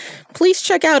 Yes. Please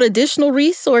check out additional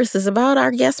resources about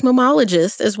our guest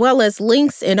mammologist, as well as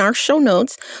links in our show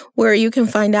notes where you can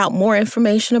find out more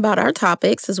information about our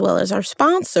topics, as well as our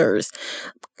sponsors.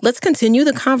 Let's continue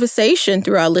the conversation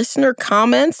through our listener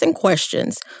comments and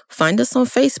questions. Find us on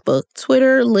Facebook,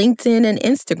 Twitter, LinkedIn, and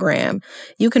Instagram.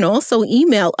 You can also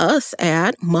email us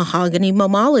at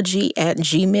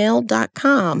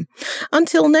mahoganymomology@gmail.com.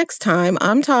 Until next time,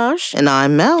 I'm Tosh. And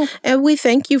I'm Mel. And we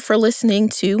thank you for listening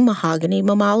to Mahogany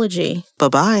Mammology.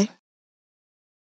 Bye-bye.